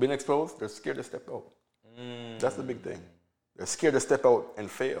ones who've been exposed, they're scared to step out. That's the big thing. They're scared to step out and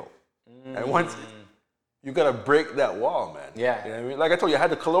fail. And once you gotta break that wall, man. Yeah. You know what I mean? Like I told you, I had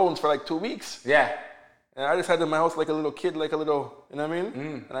the colognes for like 2 weeks. Yeah. And I just had them in my house like a little kid, like a little, you know what I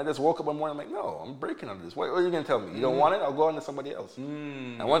mean? And I just woke up one morning, I'm like, no, I'm breaking out of this. What are you gonna tell me? You don't want it? I'll go on to somebody else.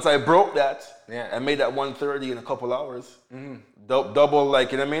 And once I broke that and made that 130 in a couple hours, double,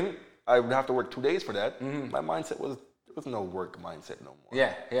 like, you know what I mean? I would have to work 2 days for that. My mindset was, there was no work mindset no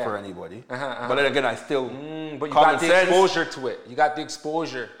more for anybody. But then again, I still, but you got the exposure to it. You got the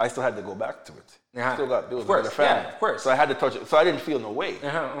exposure. I still had to go back to it. Still got bills with the family. Of course. So I had to touch it. So I didn't feel no way.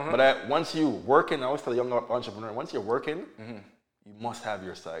 But once you working, I always tell a young entrepreneur, once you're working, you must have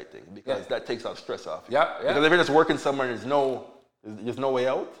your side thing, because that takes out stress off you. Because if you're just working somewhere and there's no way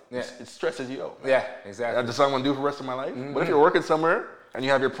out, it stresses you out. Yeah, exactly. That's what I'm gonna do for the rest of my life. But if you're working somewhere and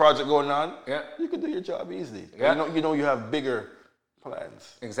you have your project going on, you can do your job easily. You have bigger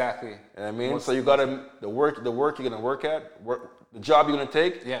plans. Exactly. You know what I mean? So you gotta the work you're gonna work at, the job you're gonna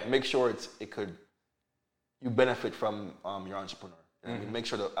take, make sure you benefit from your entrepreneur. You know what I mean? Make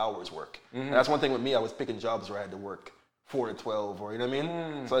sure the hours work. And that's one thing with me. I was picking jobs where I had to work 4 to 12, or you know what I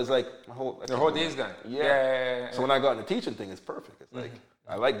mean? So it's like the whole day's gone. Yeah. So when I got into teaching thing, it's perfect. It's like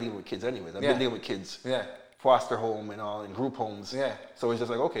I like dealing with kids anyways. I've been dealing with kids foster home and all, and group homes. Yeah. So it's just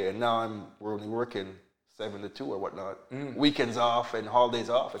like, okay, and now we're only working 7 to 2 or whatnot. Weekends off and holidays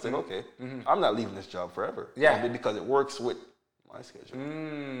off. It's like, okay, I'm not leaving this job forever. Yeah. Because it works with my schedule.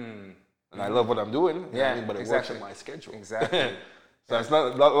 And I love what I'm doing. You know what I mean? But it works with my schedule. Exactly. So it's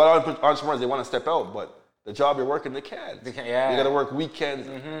not, a lot of entrepreneurs, they want to step out, but the job you're working, they can't. Yeah. You got to work weekends.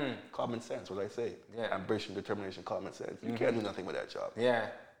 Common sense, what I say. Yeah. Ambition, determination, common sense. You can't do nothing with that job. Yeah.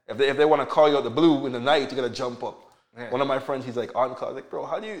 If they want to call you out the blue in the night, you got to jump up. Yeah. One of my friends, he's like on call. I was like, bro,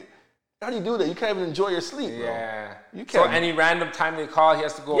 how do you do that? You can't even enjoy your sleep, bro. Yeah. You can't. So any random time they call, he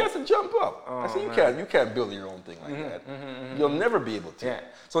has to go. He has to jump up. I said, you can't build your own thing like that. You'll never be able to. Yeah.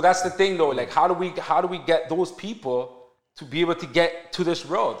 So that's the thing, though. Like, how do we get those people to be able to get to this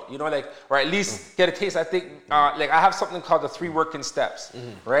road, you know, like, or at least get a taste? I think, like, I have something called the 3 working steps,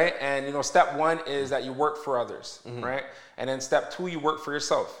 right? And, you know, step 1 is that you work for others, right? And then step 2, you work for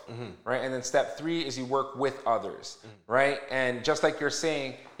yourself, right? And then step 3 is you work with others, right? And just like you're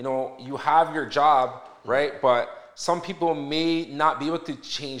saying, you know, you have your job, right? But some people may not be able to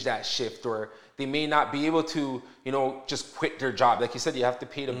change that shift, or they may not be able to, you know, just quit their job. Like you said, you have to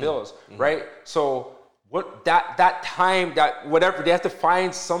pay the bills, right? So what that time, that whatever, they have to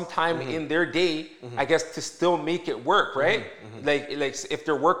find some time in their day, I guess, to still make it work, right? Like if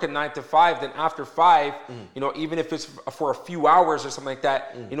they're working 9 to 5, then after 5, you know, even if it's for a few hours or something like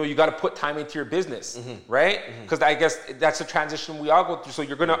that, you know, you got to put time into your business, right? Because I guess that's a transition we all go through. So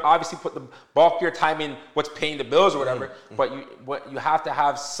you're gonna obviously put the bulk of your time in what's paying the bills or whatever, but you have to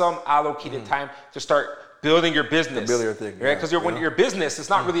have some allocated time to start building your business, build your thing, right? Because when your business,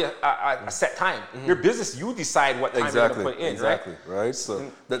 it's not really a set time. Your business, you decide what time you're going to put in, right?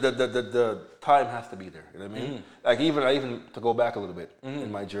 So the time has to be there. You know what I mean? Like even to go back a little bit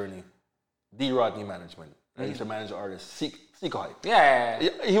in my journey, D. Rodney Management. I used to manage the artist Seco Hype. Yeah.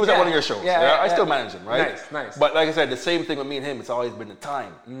 He was at one of your shows. I still manage him, right? Nice. But like I said, the same thing with me and him. It's always been the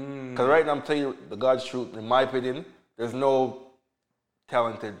time. Because right now, I'm telling you the God's truth. In my opinion, there's no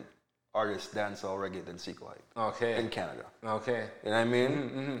talented artist, dancehall, reggae than Seco Hype in Canada. Okay. You know what I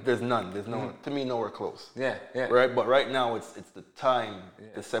mean? There's none. There's no, to me, nowhere close. Yeah. Right? But right now, it's the time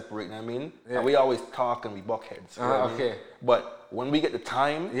to separate, you know what I mean? And we always talk and we buck heads. You know what I mean? But when we get the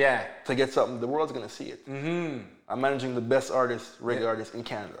time to get something, the world's going to see it. I'm managing the best artists, reggae artists in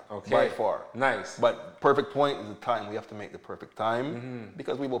Canada, by far. Nice. But perfect point is the time. We have to make the perfect time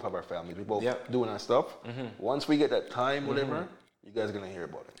because we both have our families. We both doing our stuff. Once we get that time, whatever, you guys are going to hear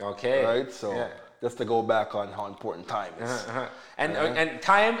about it. Okay. Right? So just to go back on how important time is. And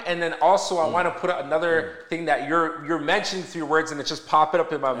time, and then also I want to put another thing that you're mentioning through your words, and it's just popping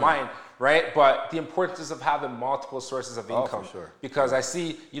up in my mind, right? But the importance of having multiple sources of income. For sure. Because I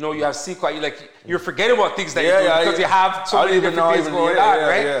see, you know, you have Seco, you're forgetting about things that you do because you have so many different things going on,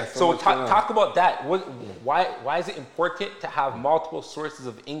 right? Yeah, so talk about that. Why is it important to have multiple sources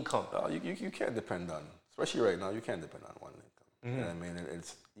of income? You can't depend on, especially right now, you can't depend on one income. You know what I mean?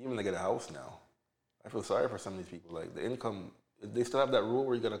 It's even to get a house now. I feel sorry for some of these people. Like the income, they still have that rule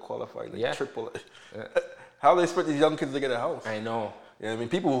where you gotta qualify triple. How they expect these young kids to get a house? I know. You know what I mean?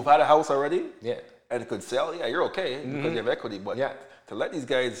 People who've had a house already, and could sell. Yeah, you're okay because you have equity. But to let these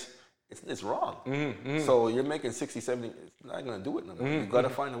guys, it's wrong. So you're making 60, 70. It's not gonna do it no more. You gotta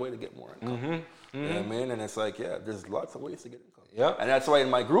find a way to get more income. You know what I mean? And it's like, there's lots of ways to get income. Yeah. And that's why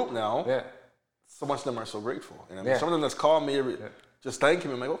in my group now. So much of them are so grateful. You know what I mean? Some of them that's called me, just thank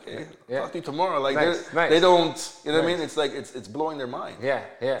him. I'm like, okay, talk to you tomorrow. Like they don't, you know what I mean? It's like it's blowing their mind.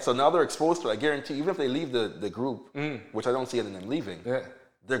 So now they're exposed to it. I guarantee, even if they leave the group, which I don't see any of them leaving,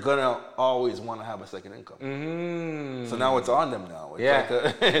 they're gonna always want to have a second income. So now it's on them now.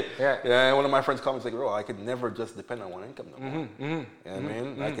 It's and one of my friends called me and said, bro, I could never just depend on one income no more. You know what I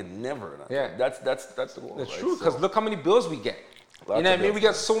mean? I can never. That's the goal. That's true, because look how many bills we get. You know what I mean? We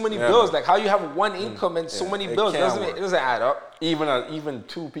get so many bills. Like, how you have one income and so many bills? It doesn't add up. Even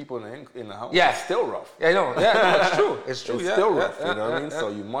 2 people in the house. It's still rough. I know. No, it's true. It's true. It's still rough. You know what I mean? So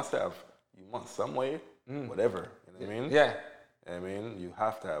you must some way, whatever. You know what I mean? I mean, you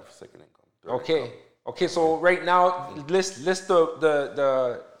have to have second income. Okay. So right now, list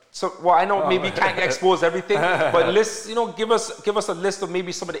the. So, well, I know maybe you can't expose everything, but give us a list of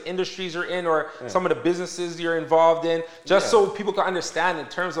maybe some of the industries you're in or some of the businesses you're involved in, just so people can understand in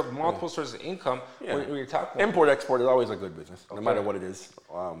terms of multiple sources of income what you're talking about. Import export is always a good business, no matter what it is.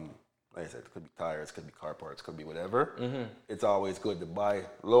 Like I said, it could be tires, it could be car parts, it could be whatever. It's always good to buy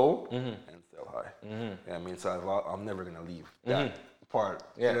low and sell high. You know what I mean? So I'm never gonna leave that part.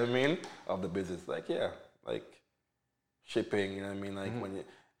 You know what I mean? Of the business, like shipping. You know what I mean? Like when you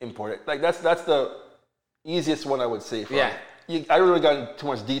import it, like that's the easiest one I would say. I really got into too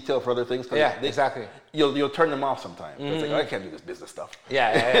much detail for other things. Yeah, exactly. You'll turn them off sometimes. It's like, oh, I can't do this business stuff.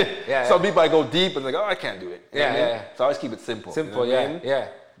 Yeah. Some people I go deep and like, oh, I can't do it. You know what I mean? Yeah. So I always keep it simple. Simple, you know what I mean? yeah.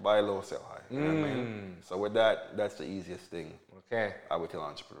 Buy low, sell high. You know what I mean? So with that, that's the easiest thing. Okay. I would tell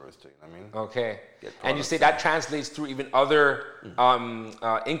entrepreneurs to, you know what I mean? Okay. And you say that translates through even other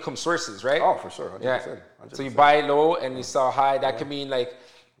income sources, right? Oh, for sure. 100%, Yeah. 100%. So you buy low and you sell high. That could mean like,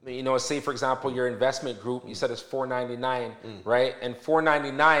 you know, say for example, your investment group, you said it's $4.99, right? And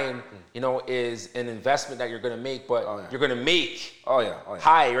 $4.99, you know, is an investment that you're going to make, but you're going to make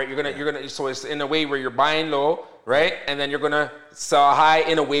high, right? You're gonna. So it's in a way where you're buying low, right? And then you're going to sell high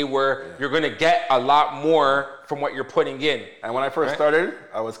in a way where you're going to get a lot more from what you're putting in. And when I first started,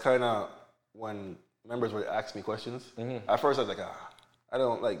 I was kind of, when members would ask me questions, at first I was like, I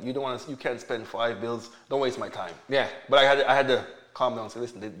don't like, you can't spend 5 bills, don't waste my time. Yeah. But I had to calm down and say,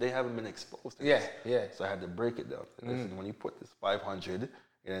 listen, they haven't been exposed to this. Yeah. So I had to break it down. Listen, when you put this 500, you know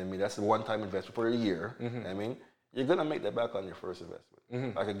what I mean, that's a one-time investment for a year, you know what I mean, you're going to make that back on your first investment.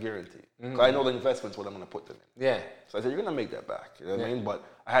 I can guarantee. I know the investment's what I'm going to put them in. Yeah. So I said, you're going to make that back, you know what I mean? But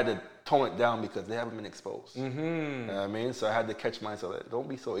I had to tone it down because they haven't been exposed. You know what I mean? So I had to catch myself. Like, don't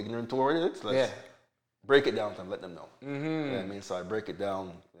be so ignorant toward it. Let's break it down and let them know. You know what I mean? So I break it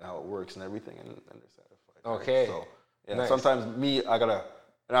down, how it works and everything, and they're satisfied. Okay. Right? So yeah, sometimes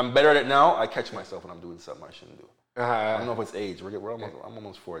and I'm better at it now, I catch myself when I'm doing something I shouldn't do. I don't know if it's age. I'm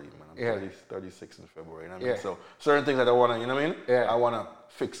almost 40, man. I'm 36 in February. You know what I mean? So certain things I don't want to, you know what I mean? I want to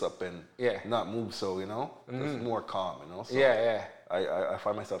fix up and not move so, you know? Just more calm, you know? So I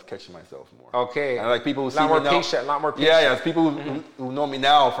find myself catching myself more. Okay. And like people who see me now. A lot more patient. Yeah. People who know me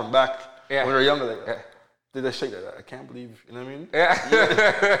now from back when we were younger, like, did they shake that? I can't believe, you know what I mean?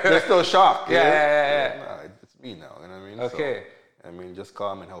 They're still shocked. Nah, it's me now, you know what I mean? Okay. So, I mean, just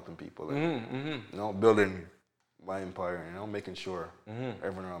calm and helping people. And, you know, building my empire, you know, making sure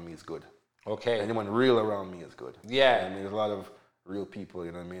everyone around me is good. Okay. Anyone real around me is good. Yeah. You know I mean, there's a lot of real people,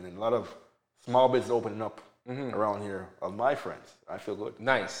 you know what I mean? And a lot of small business opening up around here of my friends. I feel good.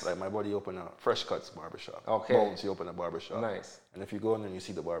 Nice. Like my buddy opened a Fresh Cuts barbershop. Okay. Bones, he opened a barbershop. Nice. And if you go in there and you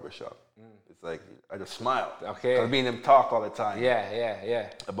see the barbershop, it's like, I just smile. Okay. Because me and him talk all the time. Yeah.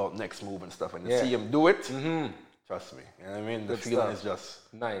 About next move and stuff. And to see him do it, trust me. You know what I mean? The feeling is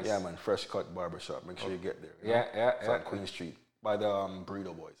just nice. Yeah, man. Fresh Cut barbershop. Make sure you get there. You know? It's on Queen Street by the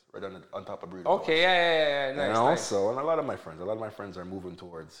Burrito Boys, right on top of Burrito Boys. Okay, yeah. Nice, you know? nice. So, and a lot of my friends are moving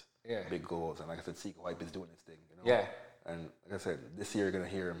towards big goals. And like I said, Seco Hype is doing his thing. You know? Yeah. And like I said, this year you're gonna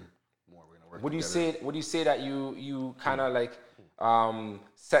hear him more. We're gonna work. Would you say that you kind of like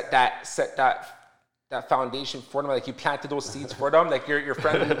set that foundation for them, like you planted those seeds for them, like your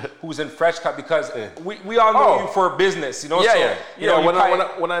friend who's in Fresh Cut, because we all know you for business, you know.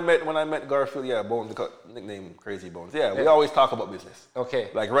 When I met Garfield, Bones, nickname Crazy Bones. We always talk about business. Okay.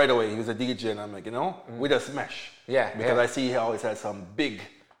 Like right away, he was a DJ, and I'm like, you know, we just mesh. Yeah. Because I see he always has some big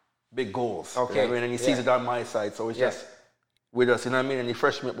goals. Okay. You know what I mean? And he sees it on my side, so it's just with us, you know what I mean? And he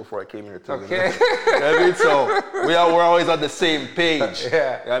freshed me up before I came here too. Okay. You know what I mean? So we're always on the same page.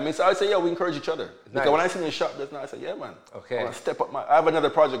 Yeah. You know what I mean? So I say, we encourage each other. Because when I see in the shop just now, I say, man. Okay. I want to step up I have another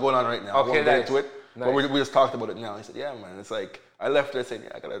project going on right now. Okay, I won't get into it. Nice. But we just talked about it now. He said, man. It's like, I left there saying,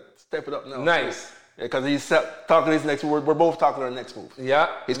 I got to step it up now. Nice. Because he's talking his next move. We're both talking our next move. Yeah.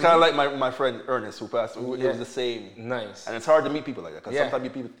 He's kind of like my friend Ernest, who passed. It was the same. Nice. And it's hard to meet people like that. Because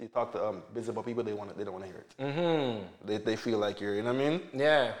sometimes you talk to business about people, they don't want to hear it. Mm-hmm. They feel like you're, you know what I mean?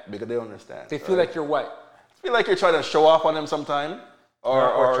 Yeah. Because they don't understand. They feel like you're what? Feel like you're trying to show off on them sometime.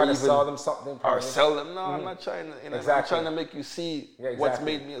 Or trying to sell them something. Probably. Or sell them. No, I'm not trying to. I'm trying to make you see what's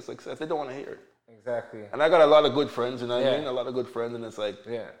made me a success. They don't want to hear it. Exactly. And I got a lot of good friends, you know what I mean? A lot of good friends, and it's like,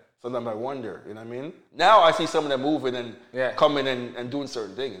 sometimes I wonder, you know what I mean? Now I see some of them moving and coming and doing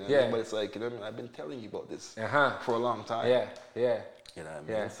certain things, you know what I mean? But it's like, you know what I mean? I've been telling you about this for a long time. Yeah. You know what I mean?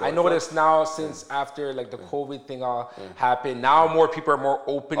 Yeah. So I noticed now since after like the COVID thing all happened, now more people are more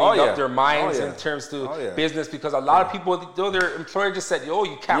opening up their minds in terms to business, because a lot of people, their employer just said,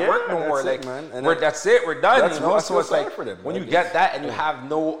 you can't work no more. Like, that's it, we're done. You know? So it's like, when you get that and you have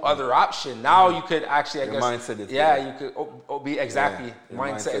no other option, now you could actually, I guess, mindset is there. You could be exactly,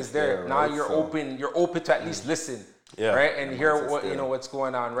 mindset is there. Now you're open to at least listen, right? And hear what, what's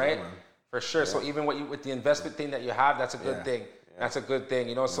going on, right? For sure. So even with the investment thing that you have, that's a good thing. That's a good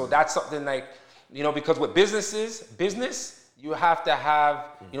thing, so that's something like, because with business, you have to have,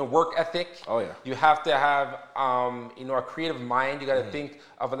 work ethic. Oh, yeah. You have to have, a creative mind. You got to think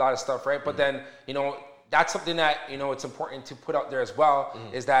of a lot of stuff, right? But then, that's something that, it's important to put out there as well,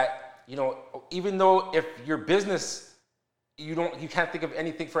 is that, even though if your business, you can't think of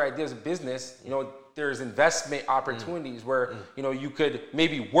anything for ideas of business, there's investment opportunities where, you know, you could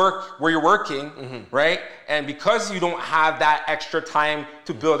maybe work where you're working, right? And because you don't have that extra time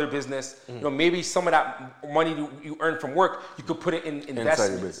to build your business, you know, maybe some of that money you earn from work, you could put it in investments.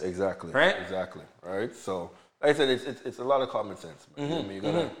 Inside your business, exactly. Right? Exactly, right? So, like I said, it's a lot of common sense. Man. You know what I mean?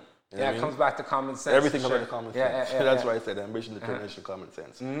 You gotta, it comes back to common sense. Everything comes back to common sense. That's why I said ambition, determination, common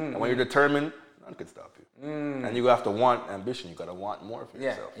sense. And when you're determined, none can stop you. And you have to want ambition. You got to want more for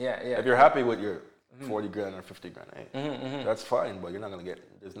yourself. If you're happy with your 40 grand or 50 grand, hey, that's fine, but you're not going to get,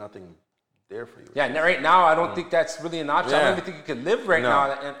 there's nothing there for you. Yeah, right now, I don't think that's really an option. I don't even think you can live right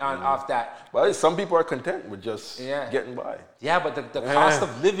now off that. Well, some people are content with just getting by. Yeah, but the cost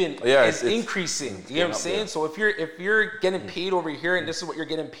of living is increasing. You know what I'm saying? So if you're getting paid over here, and this is what you're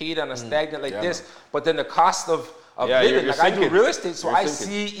getting paid on a stagnant like this, but then the cost of living, like I do real estate, so I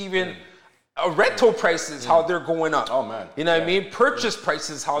see even rental prices, how they're going up. Oh, man. You know what I mean? Purchase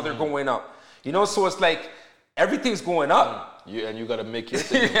prices, how they're going up. You know, so it's like everything's going up. And you got to make your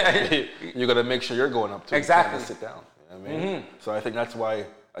thing. You got to make sure you're going up too. Exactly. You can't just sit down. You know what I mean? So I think that's why,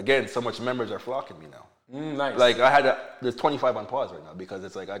 again, so much members are flocking me now. Nice. Like there's 25 on pause right now because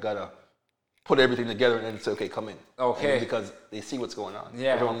it's like I got to put everything together and then say, okay, come in. Okay. Because they see what's going on.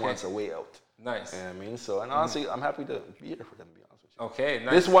 Yeah. Everyone wants a way out. Nice. You know what I mean? So, and honestly, I'm happy to be here for them, to be honest with you. Okay,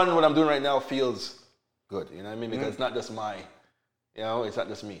 nice. This one, what I'm doing right now feels good. You know what I mean? Because it's not just you know, it's not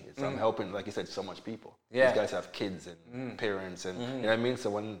just me. I'm helping, like you said, so much people. Yeah. These guys have kids and parents and, you know what I mean? So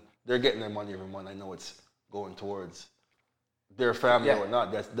when they're getting their money every month, I know it's going towards their family or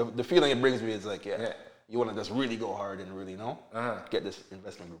not. That's the feeling it brings me is like, you want to just really go hard and really, get this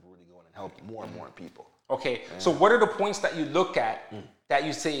investment group really going and help more and more people. Okay, so what are the points that you look at that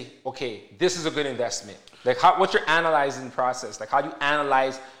you say, okay, this is a good investment? Like, what's your analyzing process? Like, how do you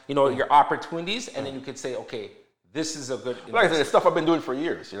analyze, you know, your opportunities, and then you could say, okay, this is a good investment. Like I said, it's stuff I've been doing for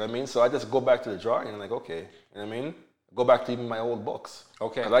years, you know what I mean? So I just go back to the drawing and like, okay, you know what I mean? Go back to even my old books.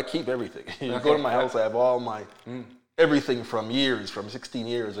 Okay. Because I keep everything. You go to my house, I have all my, everything from 16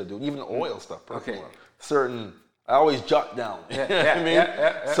 years of doing, even oil stuff. Certain, I always jot down, you know what I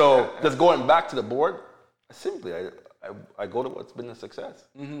mean? So just going back to the board, I go to what's been a success.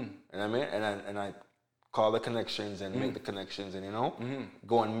 And I mean, and I call the connections and make the connections and, you know,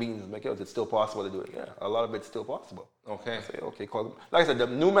 go on meetings and make it, is it still possible to do it? Yeah, a lot of it's still possible. Okay. I say, okay, call them. Like I said, the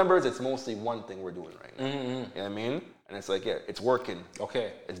new members, it's mostly one thing we're doing right now. You know what I mean? And it's like, it's working.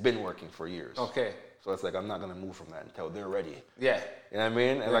 Okay. It's been working for years. Okay. So it's like, I'm not going to move from that until they're ready. Yeah. You know what I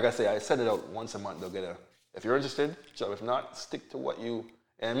mean? And like I say, I set it out once a month. They'll get if you're interested, so if not, stick to what you,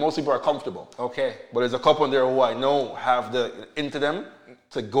 and most people are comfortable. Okay. But there's a couple in there who I know have into them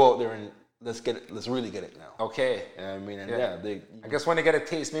to go out there and let's really get it now. Okay. You know what I mean? And I guess when they get a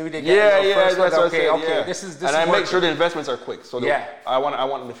taste, maybe they get first that's what okay, this is and I make sure the investments are quick. So I want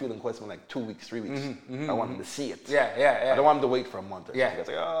them to feel the investment like 2 weeks, 3 weeks. I want them to see it. I don't want them to wait for a month or something. It's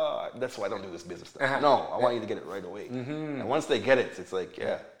like, that's why I don't do this business stuff. No, I want you to get it right away. And once they get it, it's like,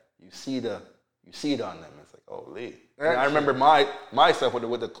 you see it on them. It's like, oh, Lee. I remember myself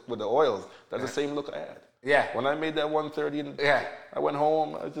with the oils. That's the same look I had. Yeah. When I made that 130, I went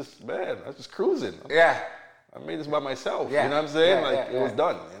home. I was just cruising. I made this by myself. You know what I'm saying? It was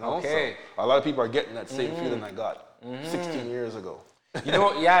done. You know. Okay. So a lot of people are getting that same feeling I got 16 years ago. You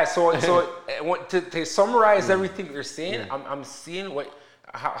know, So to summarize everything you're saying, I'm seeing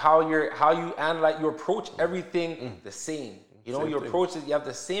how you analyze, you approach everything the same. You know, you have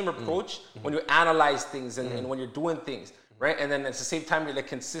the same approach when you analyze things and when you're doing things, right? And then at the same time, you're like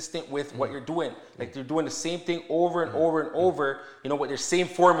consistent with what you're doing. Like you're doing the same thing over and over and over, you know, with your same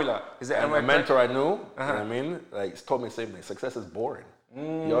formula. Is that my mentor I knew, you know what I mean? Like, he told me the same thing. Success is boring.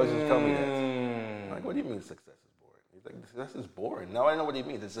 He always used to tell me that. I'm like, what do you mean success is boring? He's like, success is boring. Now I know what he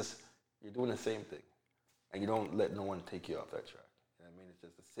means. It's just, you're doing the same thing. And you don't let no one take you off that track. You know what I mean? It's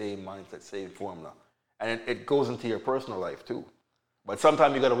just the same mindset, same formula. And it goes into your personal life too. But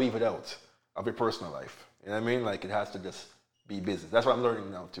sometimes you got to weave it out of your personal life. You know what I mean? Like, it has to just be business. That's what I'm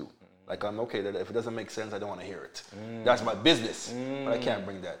learning now too. Like, I'm okay that if it doesn't make sense, I don't want to hear it. That's my business. But I can't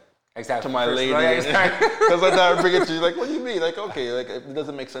bring that to my lady. Because like I bring it to you, like, what do you mean? Like, okay, like if it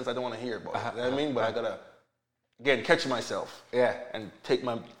doesn't make sense, I don't want to hear about it. You know what I mean? But I got to, again, catch myself. And take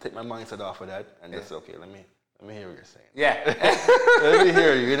my mindset off of that and just, okay, let me hear what you're saying. Let me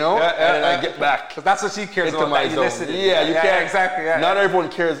hear you, you know? And then I get back. Because that's what she cares about, my zone. You can't. Exactly. Not everyone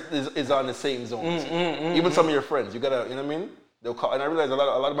cares is on the same zones. Even some of your friends. You gotta, you know what I mean? They'll call, and I realize a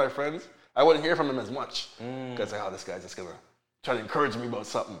lot of my friends, I wouldn't hear from them as much. Because this guy's just gonna try to encourage me about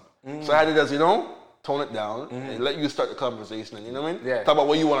something. So I had to just, you know, tone it down and let you start the conversation and, you know what I mean? Talk about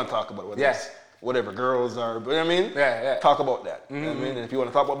what you want to talk about. Whether it's whatever girls are, but I mean, talk about that. You know what I mean? And if you want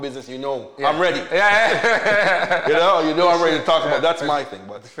to talk about business, I'm ready. I'm ready to talk about. That's my thing.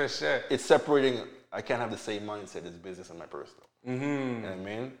 But for sure, it's separating. I can't have the same mindset as business and my personal. You know what I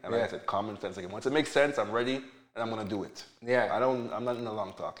mean? And like I said, common sense. Like, once it makes sense, I'm ready and I'm gonna do it. Yeah. I'm not in the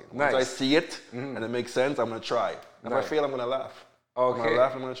long talking. Once I see it and it makes sense, I'm gonna try. And if I fail, I'm gonna laugh. Okay. I'm gonna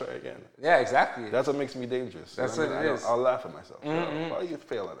laugh. I'm gonna try again. Yeah, exactly. That's what makes me dangerous. That's what it is. I'll laugh at myself. Why you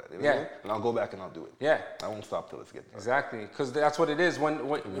fail at that? You know? And I'll go back and I'll do it. Yeah. I won't stop till it's good. Exactly, because that's what it is. When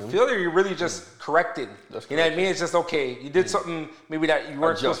failure, you're really just correcting. You know what I mean? It's just okay. You did something maybe that you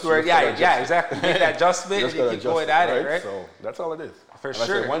weren't supposed to. Yeah, exactly. Make that adjustment and you keep going at it, right? So that's all it is. For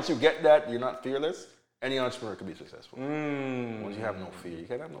sure. Once you get that, you're not fearless. Any entrepreneur can be successful. Once you have no fear, you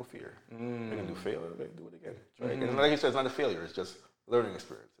can't have no fear. You can do failure, do it again. Try again. And like you said, it's not a failure. It's just learning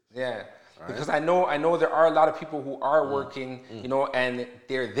experiences. Yeah. Because I know there are a lot of people who are working, and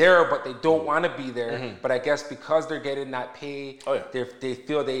they're there, but they don't want to be there. But I guess because they're getting that pay, they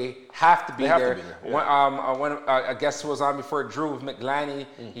feel they have to be there. When a guest who was on before, Drew McLaney,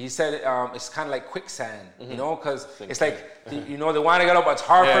 he said it's kind of like quicksand, because it's like, they want to get out, but it's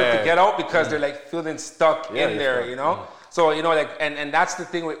hard for them to get out because they're like feeling stuck in there, So, and that's the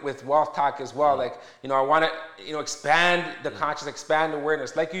thing with Wealth Talk as well. Like, I want to, expand the conscious, expand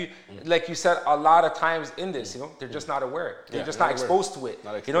awareness. Like you said, a lot of times in this, they're just not aware. They're just not exposed to it.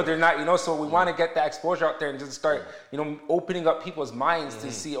 They're not, so we want to get that exposure out there and just start, opening up people's minds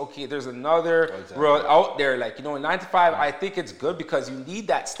to see, okay, there's another world out there. Like, in 9 to 5, I think it's good because you need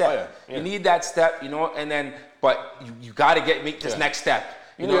that step. You need that step, and then, but you got to make this next step.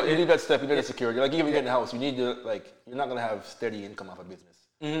 You need that step. You need that security. Like, even getting a house, you need to, you're not going to have steady income off a business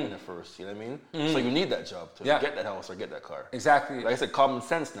in the first, you know what I mean? So you need that job to get that house or get that car. Exactly. Like I said, common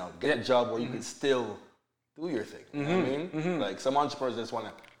sense now. Get a job where you can still do your thing. You know what I mean? Like, some entrepreneurs just want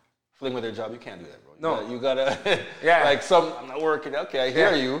to fling with their job. You can't do that, bro. You gotta I'm not working. Okay, I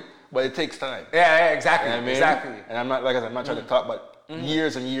hear you, but it takes time. Yeah, exactly. You know what I mean? Exactly. And I'm not, like I said, I'm not trying to talk about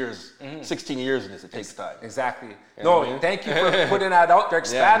years and years, 16 years in this, it takes time. Exactly. Thank you for putting that out there.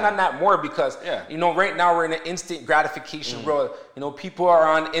 Expand on that more because, right now we're in an instant gratification world. People are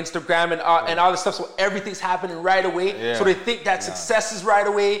on Instagram and all this stuff, so everything's happening right away. So they think that success is right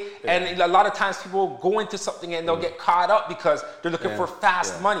away. And a lot of times people go into something and they'll get caught up because they're looking for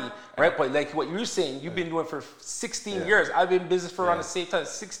fast money, right? But like what you're saying, you've been doing for 16 years. I've been in business for around the same time,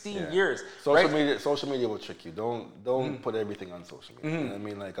 16 years. Social media will trick you. Don't put everything on social media. You know what I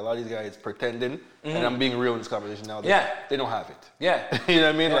mean? Like, a lot of these guys pretending, and I'm being real in this conversation now, they don't have it. Yeah. You know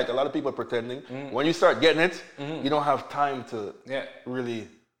what I mean? Like, a lot of people are pretending. When you start getting it, you don't have time to really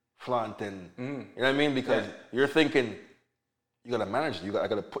flaunt and, you know what I mean? Because you're thinking, you gotta manage it. I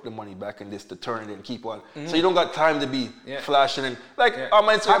gotta put the money back in this to turn it and keep on. So you don't got time to be flashing and on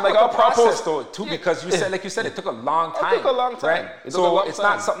my Instagram, like, I'll process though too, because you said, it took a long time. It took a long time. Right? So it's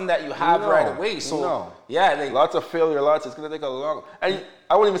not something that you have right away. So lots of failure, it's gonna take a long. And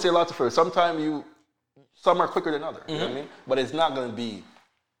I wouldn't even say lots of failure. Sometimes some are quicker than others. You know what I mean? But it's not gonna be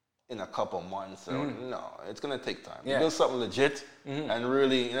in a couple months. No, it's gonna take time. You build something legit and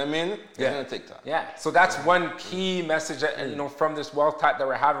really, you know what I mean? It's gonna take time. Yeah. So that's one key message that, from this Wealth Talk that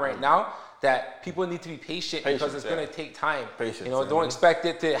we're having right now, that people need to be patient because it's gonna take time. Patience. Don't expect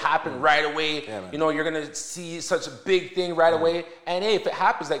it to happen right away. You're gonna see such a big thing right away. And hey, if it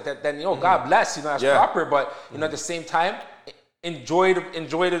happens like that, then God bless, that's proper. But at the same time, enjoy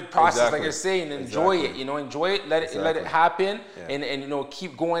the process, like you're saying. Enjoy it, enjoy it. Let it happen, and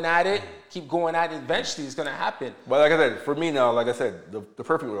keep going at it. Keep going at it. Eventually, it's gonna happen. But like I said, for me now, like I said, the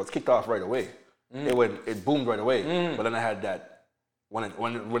perfect world was kicked off right away. It boomed right away. But then I had that.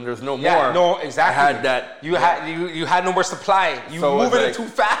 When there's no more, exactly. I had that. You had no more supply. You were moving it too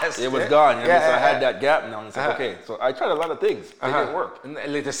fast. It was gone. So I had that gap now, and it's like, okay. So I tried a lot of things. It didn't work. And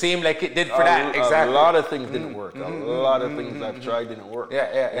the same like it did for that. Exactly. A lot of things didn't work. A lot of things I've tried didn't work. You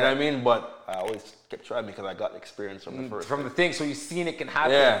know what I mean? But I always kept trying because I got experience from the first. From the thing, so you've seen it can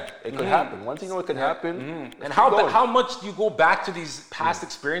happen. Yeah, it could happen. Once you know it can happen. And how much do you go back to these past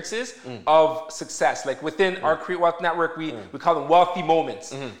experiences of success? Like within our Create Wealth Network, we call them wealthy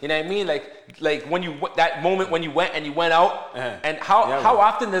moments. You know what I mean? Like when that moment when you went out, and how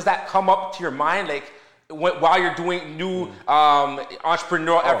often does that come up to your mind? Like while you're doing new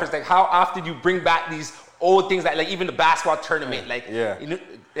entrepreneurial efforts, like how often do you bring back these old things, like even the basketball tournament,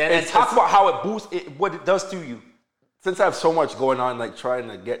 and talk about how it boosts what it does to you. Since I have so much going on, like trying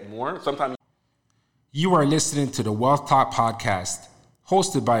to get more, sometimes. You are listening to the Wealth Talk podcast,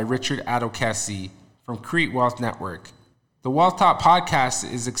 hosted by Richard Adokasi from Create Wealth Network. The Wealth Talk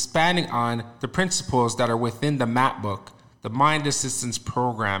podcast is expanding on the principles that are within the MAP book, the Mind Assistance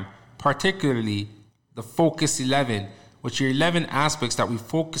Program, particularly the Focus 11, which are 11 aspects that we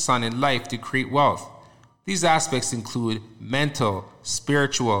focus on in life to create wealth. These aspects include mental,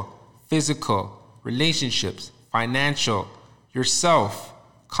 spiritual, physical, relationships, financial, yourself,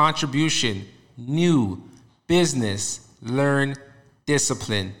 contribution, new, business, learn,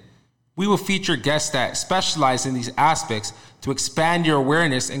 discipline. We will feature guests that specialize in these aspects to expand your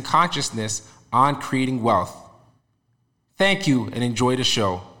awareness and consciousness on creating wealth. Thank you and enjoy the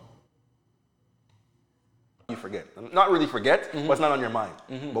show. You forget. Not really forget, but it's not on your mind.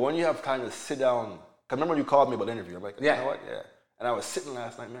 But when you have time to sit down, because remember when you called me about the interview, I'm like, you know what? Yeah. And I was sitting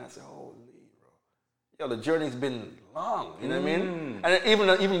last night, man, I said, holy, bro. Yo, the journey's been long, you know what I mean?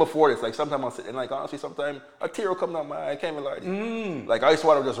 And even before this, like sometimes I'll sit and like honestly, sometimes a tear will come down my eye. I can't even lie to you. Like ice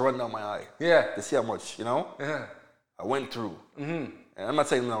water will just run down my eye. Yeah. To see how much, you know? Yeah. I went through. And I'm not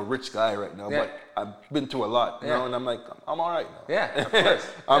saying I'm a rich guy right now, but I've been through a lot, you know, and I'm like, I'm all right now. Yeah, of course.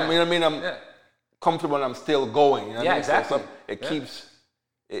 You know what I mean? I'm comfortable and I'm still going. You know what I mean? Exactly. So it keeps,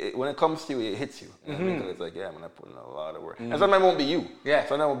 when it comes to you, it hits you. You know what I mean? Because it's like, yeah, man, I put in a lot of work. And sometimes it won't be you. Yeah.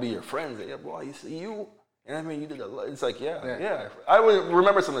 Sometimes it won't be your friends. Like, yeah, boy, you see you. You know what I mean? You did a lot. It's like, yeah. I would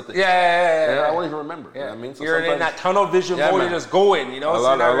remember some of the things. Yeah. I won't even remember. You know what I mean? So you're in that tunnel vision mode, you're just going, you know? A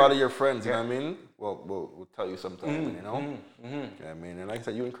lot of your friends, you know what I mean? We'll tell you sometimes, you know? You know what I mean? And like I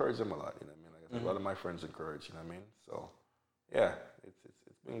said, you encourage them a lot, you know what I mean? Like I said, a lot of my friends encourage, you know what I mean? So, yeah, it's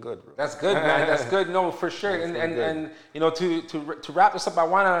been good, bro. That's good, man. That's good. No, for sure. And you know, to wrap this up, I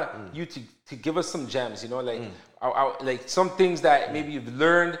want you to give us some gems, you know, like like some things that maybe you've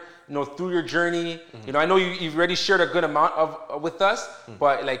learned, you know, through your journey. You know, I know you've already shared a good amount of with us,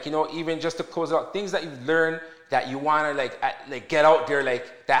 but like, you know, even just to close out, things that you've learned that you want to like get out there,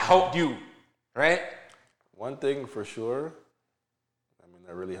 like that helped you, right? One thing for sure, I mean,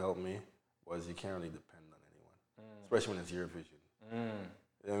 that really helped me was you can't really depend on anyone, especially when it's your vision.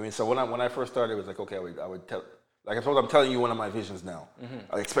 You know what I mean? So when I first started, it was like, okay, I would tell, like I suppose I'm telling you one of my visions now.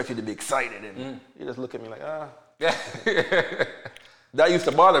 I expect you to be excited, and you just look at me like, yeah. That used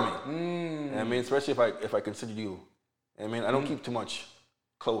to bother me. You know what I mean? Especially if I consider you. You know what I mean? I don't keep too much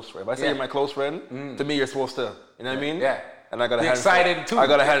close friend. If I say you're my close friend, to me you're supposed to, you know what I mean? Yeah. And I got a handful. I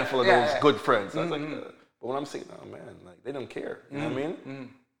got a handful of those good friends. I was like, but when I'm saying, oh man, like they don't care. You know what I mean?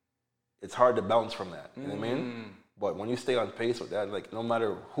 It's hard to bounce from that. You know what I mean? But when you stay on pace with that, like no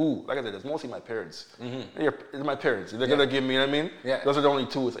matter who, like I said, it's mostly my parents. It's my parents. They're gonna give me, you know what I mean? Yeah. Those are the only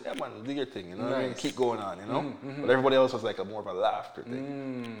two. It's like, yeah, man, do your thing. You know what I mean? Keep going on. You know. But everybody else was like more of a laughter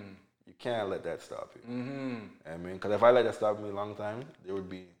thing. You can't let that stop you. You know what I mean? Because if I let that stop me a long time, there would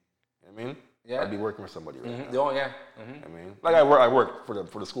be, you know what I mean? Yeah. I'd be working for somebody right now. Oh yeah. I mean, like I work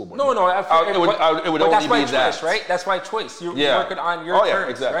for the school board. No, it would only that's my be choice, that. right? That's my choice. You're working on your terms,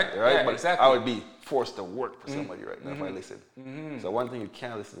 exactly, right? Yeah, but exactly. I would be forced to work for somebody right now if I listen. So one thing you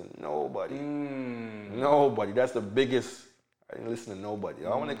can't listen to nobody. Nobody. That's the biggest. I didn't listen to nobody.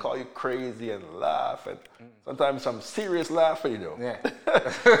 I want to call you crazy and laugh, and sometimes some serious laughing, you know. Yeah.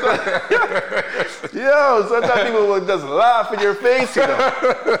 Yo, sometimes people will just laugh in your face, you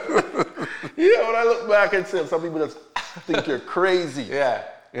know. Yeah, when I look back and see some people just think you're crazy. Yeah.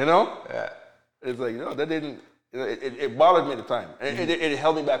 You know? Yeah. It's like, no, that didn't, you know, it bothered me at the time. It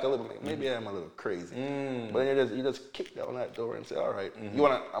held me back a little bit. Like, maybe I am a little crazy. But then you just kick down that door and say, all right, I'm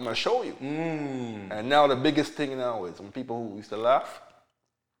going to show you. And now the biggest thing now is when people who used to laugh,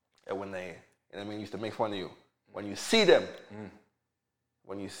 and when they, you know what I mean, used to make fun of you, when you see them,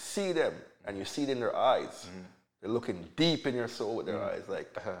 and you see it in their eyes, they're looking deep in your soul with their eyes,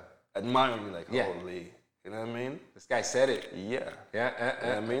 like, admiring you, like, holy, you know what I mean? This guy said it. Yeah. You know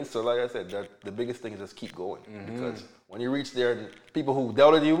what I mean? So like I said, the biggest thing is just keep going. Because when you reach there, and people who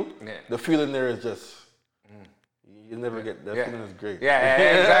doubted you, the feeling there is just, you never get, that feeling is great. Yeah,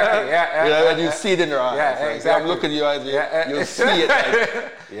 exactly. And you see it in their eyes. Yeah, like, exactly. I'm looking in your eyes, you'll see it.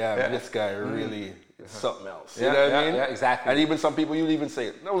 Like, man, this guy really is something else. You know what I mean? Yeah, exactly. And even some people, you even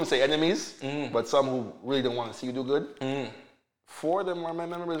say, I wouldn't say enemies, but some who really don't want to see you do good. 4 of them are my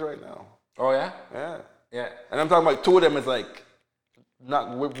memories right now. Oh, yeah? Yeah. And I'm talking about 2 of them is like,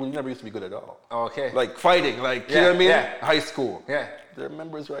 we never used to be good at all. Oh, okay. Like fighting, like, you know what I mean? Yeah. High school. Yeah. They're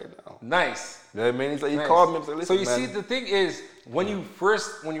members right now. Nice. You know what I mean? He's like, he called me and said, listen, so you see, the thing is, when you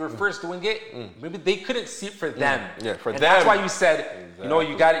were first doing it, maybe they couldn't see it for them. Yeah, for them. That's why you said, you know,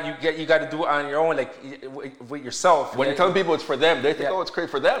 you got to do it on your own, like with yourself. When you tell people it's for them, they think, oh, it's great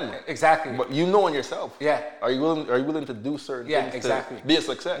for them. Exactly. But you know in yourself. Yeah. Are you willing to do certain things to be a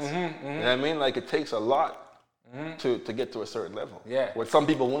success? You know what I mean? Like it takes a lot to get to a certain level. Yeah. What some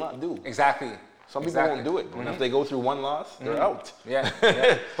people will not do. Exactly. Some people won't do it. And if they go through one loss, they're out. Yeah.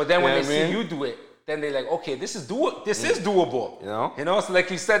 But then when they see you do it, then they're like, okay, this is doable. You know? So like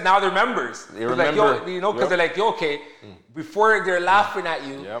you said, now they're members. They remember. Like, because they're like, okay, before they're laughing at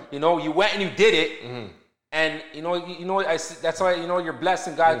you, you went and you did it. And I see, that's why you're blessed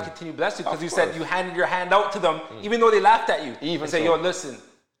and God continue to bless you, because you said you handed your hand out to them even though they laughed at you. Even say, yo, listen,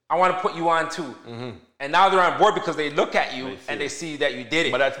 I want to put you on too. And now they're on board because they look at you and they see that you did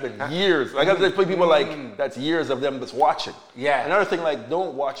it. But that's been years. Like there's people like that's years of them just watching. Yeah. Another thing, like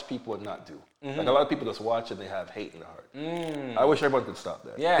don't watch people and not do. Like a lot of people just watch and they have hate in their heart. I wish everyone could stop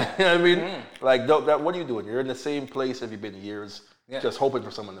that. Yeah. You know what I mean? Like what are you doing? You're in the same place if you've been years. Just hoping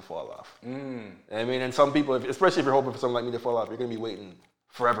for someone to fall off. I mean, and some people, especially if you're hoping for someone like me to fall off, you're gonna be waiting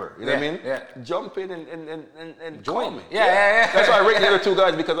forever. You know what I mean? Yeah. Jump in and join me. Yeah. That's why I rate the other two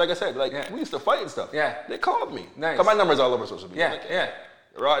guys, because like I said, we used to fight and stuff. Yeah. They called me. Nice. Cause my number's all over social media. Yeah.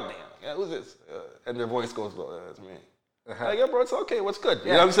 Rodney. Yeah, who's this? And their voice goes, it's me. Like, yeah, bro, it's okay. What's good?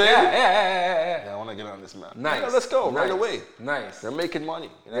 You know what I'm saying? Yeah. I want to get on this, man. Nice. Yeah, let's go right away. Nice. They're making money.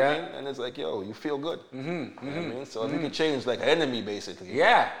 You know what I mean? And it's like, yo, you feel good. You know what I mean? So if you can change like an enemy, basically.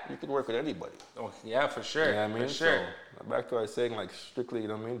 Yeah. You can work with anybody. Oh, yeah, for sure. You know what I mean? For sure. So back to what I was saying, like strictly, you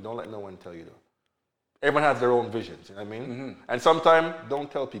know what I mean? Don't let no one tell you to. Everyone has their own visions. You know what I mean? And sometimes don't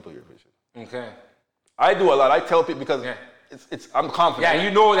tell people your vision. Okay. I do a lot. I tell people because I'm confident. Yeah,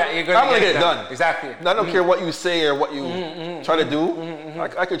 you know that you're I'm gonna get get it done. Exactly. I don't care what you say or what you try to do.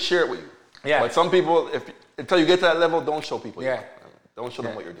 I could share it with you. Yeah. But some people, until you get to that level, don't show people. Yeah. Don't show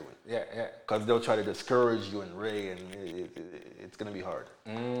them what you're doing. Yeah. Because they'll try to discourage you and Ray, and it's gonna be hard.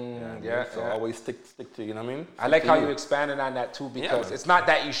 So always stick to, you know what I mean? I like how you expanded on that too, because it's not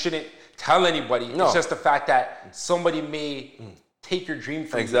that you shouldn't tell anybody. No. It's just the fact that somebody may take your dream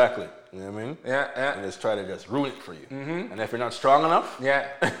from you. Exactly. You know what I mean? Yeah. And just try to just ruin it for you. And if you're not strong enough,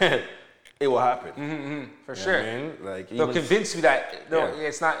 it will happen. For sure. I mean? Like they'll convince you that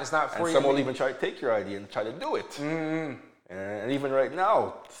it's not for and you. Some will even try to take your idea and try to do it. And even right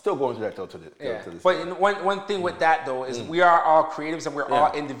now, still going through that till this But one thing with that though is we are all creatives and we're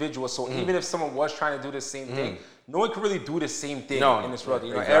all individuals. So even if someone was trying to do the same thing, no one can really do the same thing in this world.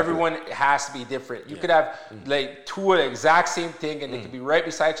 You know, everyone has to be different. You could have like two of the exact same thing and they could be right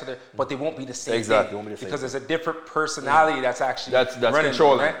beside each other, but they won't be the same thing. Won't be the same because there's a different personality that's actually that's running,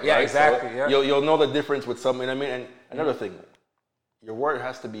 controlling. right? Yeah, exactly. So you'll know the difference with something. I mean, and another thing, your word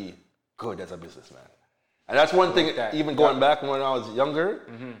has to be good as a businessman. And that's one thing, even going back when I was younger,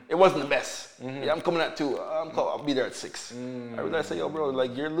 it wasn't the best. Yeah, I'm coming at 2, I'll be there at 6. I realized, say, yo, bro,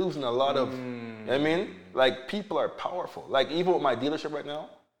 like, you're losing a lot of, you know what I mean? Like, people are powerful. Like, even with my dealership right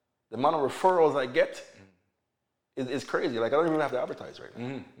now, the amount of referrals I get is crazy. Like, I don't even have to advertise right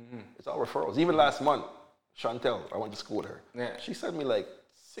now. It's all referrals. Even last month, Chantel, I went to school with her. Yeah. She sent me, like,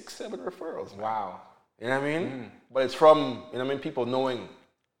 6-7 referrals. Man. Wow. You know what I mean? But it's from, you know what I mean, people knowing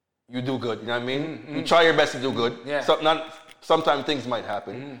you do good, you know what I mean? You try your best to do good. Yeah. Sometimes things might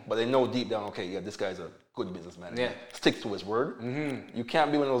happen, but they know deep down, okay, this guy's a good businessman. Yeah. Sticks to his word. You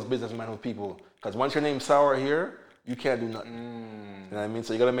can't be one of those businessmen with people, because once your name's sour here, you can't do nothing. You know what I mean?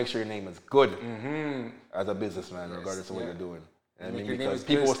 So you got to make sure your name is good as a businessman, regardless of what you're doing. You know what I mean? Because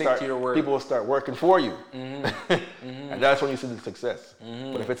people will start working for you. And that's when you see the success.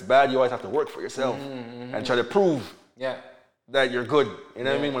 But if it's bad, you always have to work for yourself and try to prove that you're good. You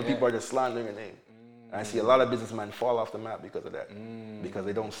know what I mean? When people are just slandering your name. I see a lot of businessmen fall off the map because of that. Because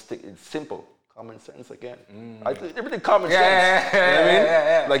they don't stick. It's simple. Common sense again. Everything common sense. You know what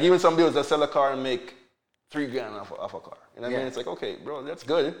I mean? Like even some people that sell a car and make $3,000 off a car. You know what I mean? It's like, okay, bro, that's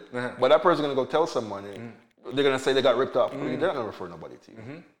good. But that person's gonna go tell someone, they're gonna say they got ripped off. They're not gonna refer nobody to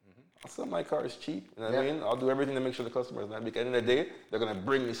you. I'll sell my car is cheap. You know what I mean? I'll do everything to make sure the customer is not. Because at the end of the day, they're gonna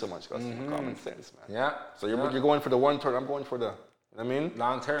bring me so much customer. Common sense, man. Yeah. So you're going for the one term. I'm going for the. You know what I mean?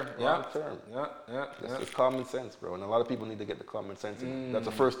 Long term. Long term. It's common sense, bro. And a lot of people need to get the common sense. That's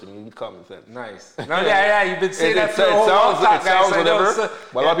the first thing. You need common sense. Nice. You've been saying that. It sounds whatever,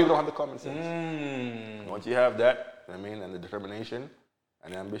 but a lot of people don't have the common sense. Once you have that, you know what I mean, and the determination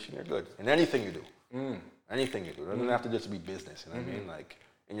and the ambition, you're good. In anything you do. Anything you do. It doesn't have to just be business. You know what I mean? Like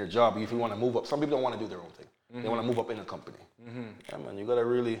in your job, if you want to move up, some people don't want to do their own thing. They want to move up in a company. Yeah, man, you gotta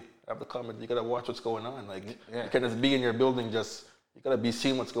really have the common. You gotta watch what's going on. Like you can't just be in your building. You gotta be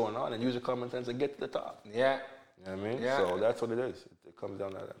seeing what's going on and use your common sense and get to the top. Yeah. You know what I mean? Yeah. So that's what it is. It comes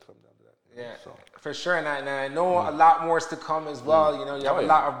down to that. Yeah, so. For sure, and I know a lot more is to come as well. You know, you have a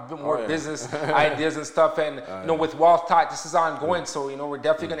lot of more business ideas and stuff, and you know, with Wealth Talk, this is ongoing. So you know, we're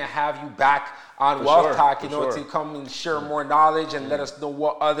definitely going to have you back on Wealth Talk. You know, to come and share more knowledge and let us know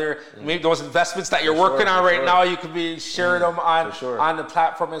what other maybe those investments that you're working on right now. You could be sharing them on the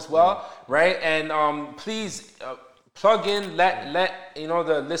platform as well, right? And please plug in, let you know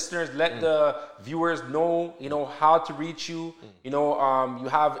the listeners, let the viewers know, you know, how to reach you. You know, you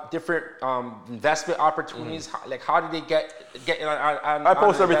have different investment opportunities. How do they get on I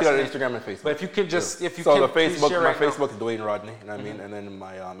post everything on investment? Instagram and Facebook. But if you can just, if you so can, the please Facebook, share my right now. Facebook is Dwayne Rodney, you know what I mean, and then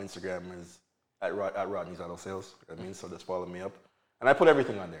my Instagram is at Rodney's Auto Sales. You know what I mean, so just follow me up, and I put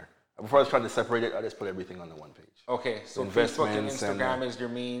everything on there. Before I was trying to separate it, I just put everything on the one page. Okay, so Facebook and Investments Instagram is your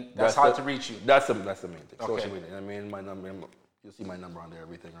main. That's how to reach you. That's the main thing. Okay. Social media. You know what I mean, my number. You'll see my number on there.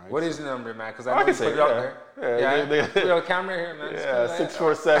 Everything, right? What is the number, man? Because I I know can you say put it, it up yeah. there. Yeah, Yeah, put it on camera here, man.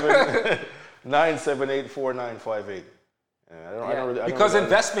 Yeah, 647-978-4958. I don't really, because the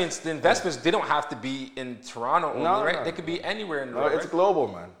investments, they don't have to be in Toronto only, right? No. They could be anywhere in the No, world. it's right? global,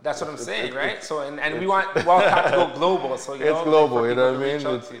 man. That's what I'm saying, right? So and we want Wealth Talk to go global. So you It's know, global, for you know people what I to mean? reach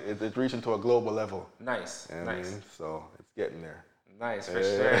out to you. It's reaching to a global level. Nice, You know what I nice, mean? So it's getting there. nice for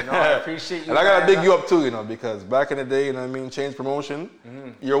sure. No, I appreciate you. And I gotta man. big you up too, you know, because back in the day, you know what I mean, Change Promotion,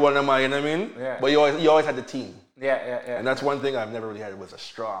 you're one of my, you know what I mean? Yeah. But you always had the team. Yeah. And that's one thing I've never really had was a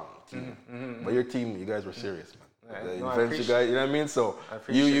strong team. But your team, you guys were serious, man. The No, I events you guys, you know what I mean? So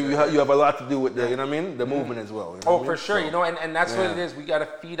appreciate you have a lot to do with the, you know what I mean? The movement as well. You know Oh, what I for mean? sure. So, you know, and that's what it is. We got to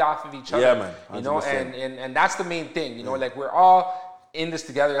feed off of each other. Yeah, man. You know, 100%. and that's the main thing. You know, like we're all in this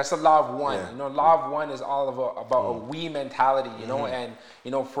together. That's the law of one. Yeah. You know, law of one is all about a we mentality. You know, and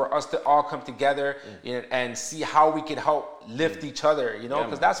you know, for us to all come together and see how we can help lift each other. You know,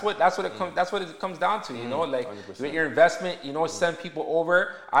 because that's what it comes down to. You know, like 100%. with your investment. You know, send people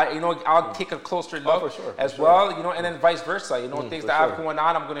over. I'll take a closer look for sure, as for well. You know, and then vice versa. You know, things for that I have sure. going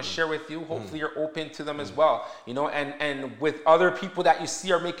on, I'm going to share with you. Hopefully, you're open to them as well. You know, and with other people that you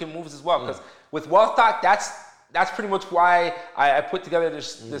see are making moves as well. Because with Wealth Talk, that's pretty much why I put together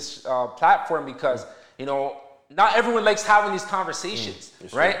this platform, because you know, not everyone likes having these conversations,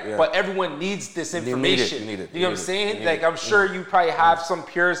 right? Sure, yeah. But everyone needs this information. You need it. You know what I'm saying? Like I'm sure you probably have some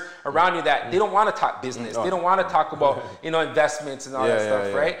peers around you that they don't want to talk business. They don't want to talk about, you know, investments and all that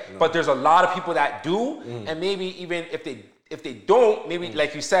stuff, right? No. But there's a lot of people that do, and maybe even if they don't, maybe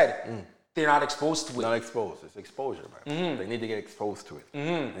like you said, they're not exposed to it. Not exposed. It's exposure, man. They need to get exposed to it. You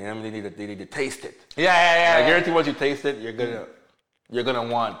know what I mean? They need to taste it. Yeah. I guarantee once you taste it, you're gonna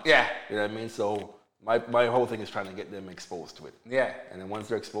want. Yeah. You know what I mean? So my whole thing is trying to get them exposed to it. Yeah. And then once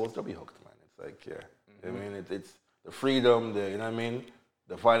they're exposed, they'll be hooked, man. It's like, yeah. You know what I mean? It's the freedom, you know what I mean?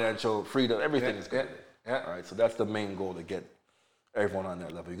 The financial freedom, everything is good. Yeah. All right. So that's the main goal, to get everyone on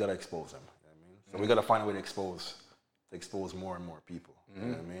that level. You gotta expose them. You know what I mean? So we gotta find a way to expose more and more people. You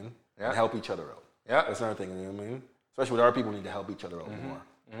know what I mean? Yeah. And help each other out. Yeah. That's another thing, you know what I mean? Especially with our people, we need to help each other out more.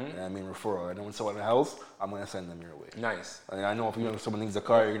 You know what I mean? Referral. I know when someone in the house, I'm going to send them your way. Nice. And I know if someone needs a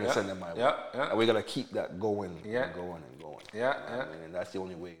car, you're going to send them my way. Yeah. And we got to keep that going Yeah. and going and going. Yeah. You know what I mean? And that's the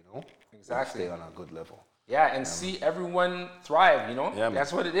only way, you know? Exactly. Stay on a good level. Yeah, and see everyone thrive, you know? Yeah, man.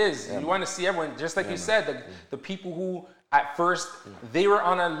 That's what it is. You want to see everyone, just like you said, the people who at first they were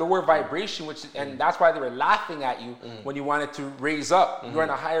on a lower vibration, and that's why they were laughing at you when you wanted to raise up. You were on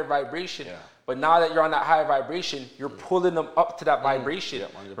a higher vibration. Yeah. But now that you're on that higher vibration, you're pulling them up to that vibration, Yeah,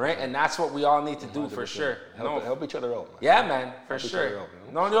 100%. right? And that's what we all need to do for 100%. sure. Help each other out, man. Yeah, man, for Help each sure. other out,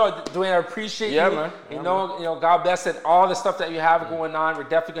 you No, Dwayne, I appreciate Yeah, you. man. You Yeah, know, God bless it. All the stuff that you have going on, we're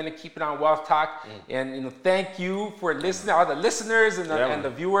definitely going to keep it on Wealth Talk. And you know, thank you for listening, all the listeners and the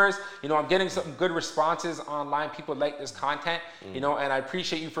viewers. You know, I'm getting some good responses online. People like this content. You know, and I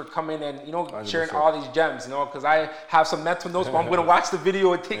appreciate you for coming and sharing 100%. all these gems. You know, because I have some mental notes, but I'm going to watch the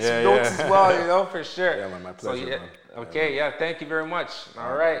video and take some notes as well. You know, for sure. Yeah, man, my pleasure, man. Okay, yeah, thank you very much.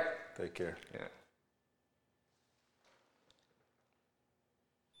 All right. Take care. Yeah.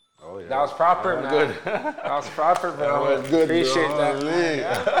 Oh, yeah. That was proper, man. Good. That was proper, bro. That was good, Appreciate bro. that. Man.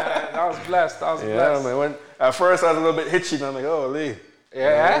 Yeah, man. That was blessed. That was Yeah, blessed. man. At first, I was a little bit hitchy, and I'm like, oh, Lee.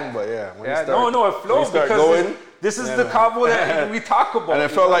 Yeah. But yeah, when Yeah, you start, no, it flows start because going, this is yeah, the man. combo that we talk about. and it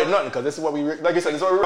felt like nothing, because this is what like you said, this is what we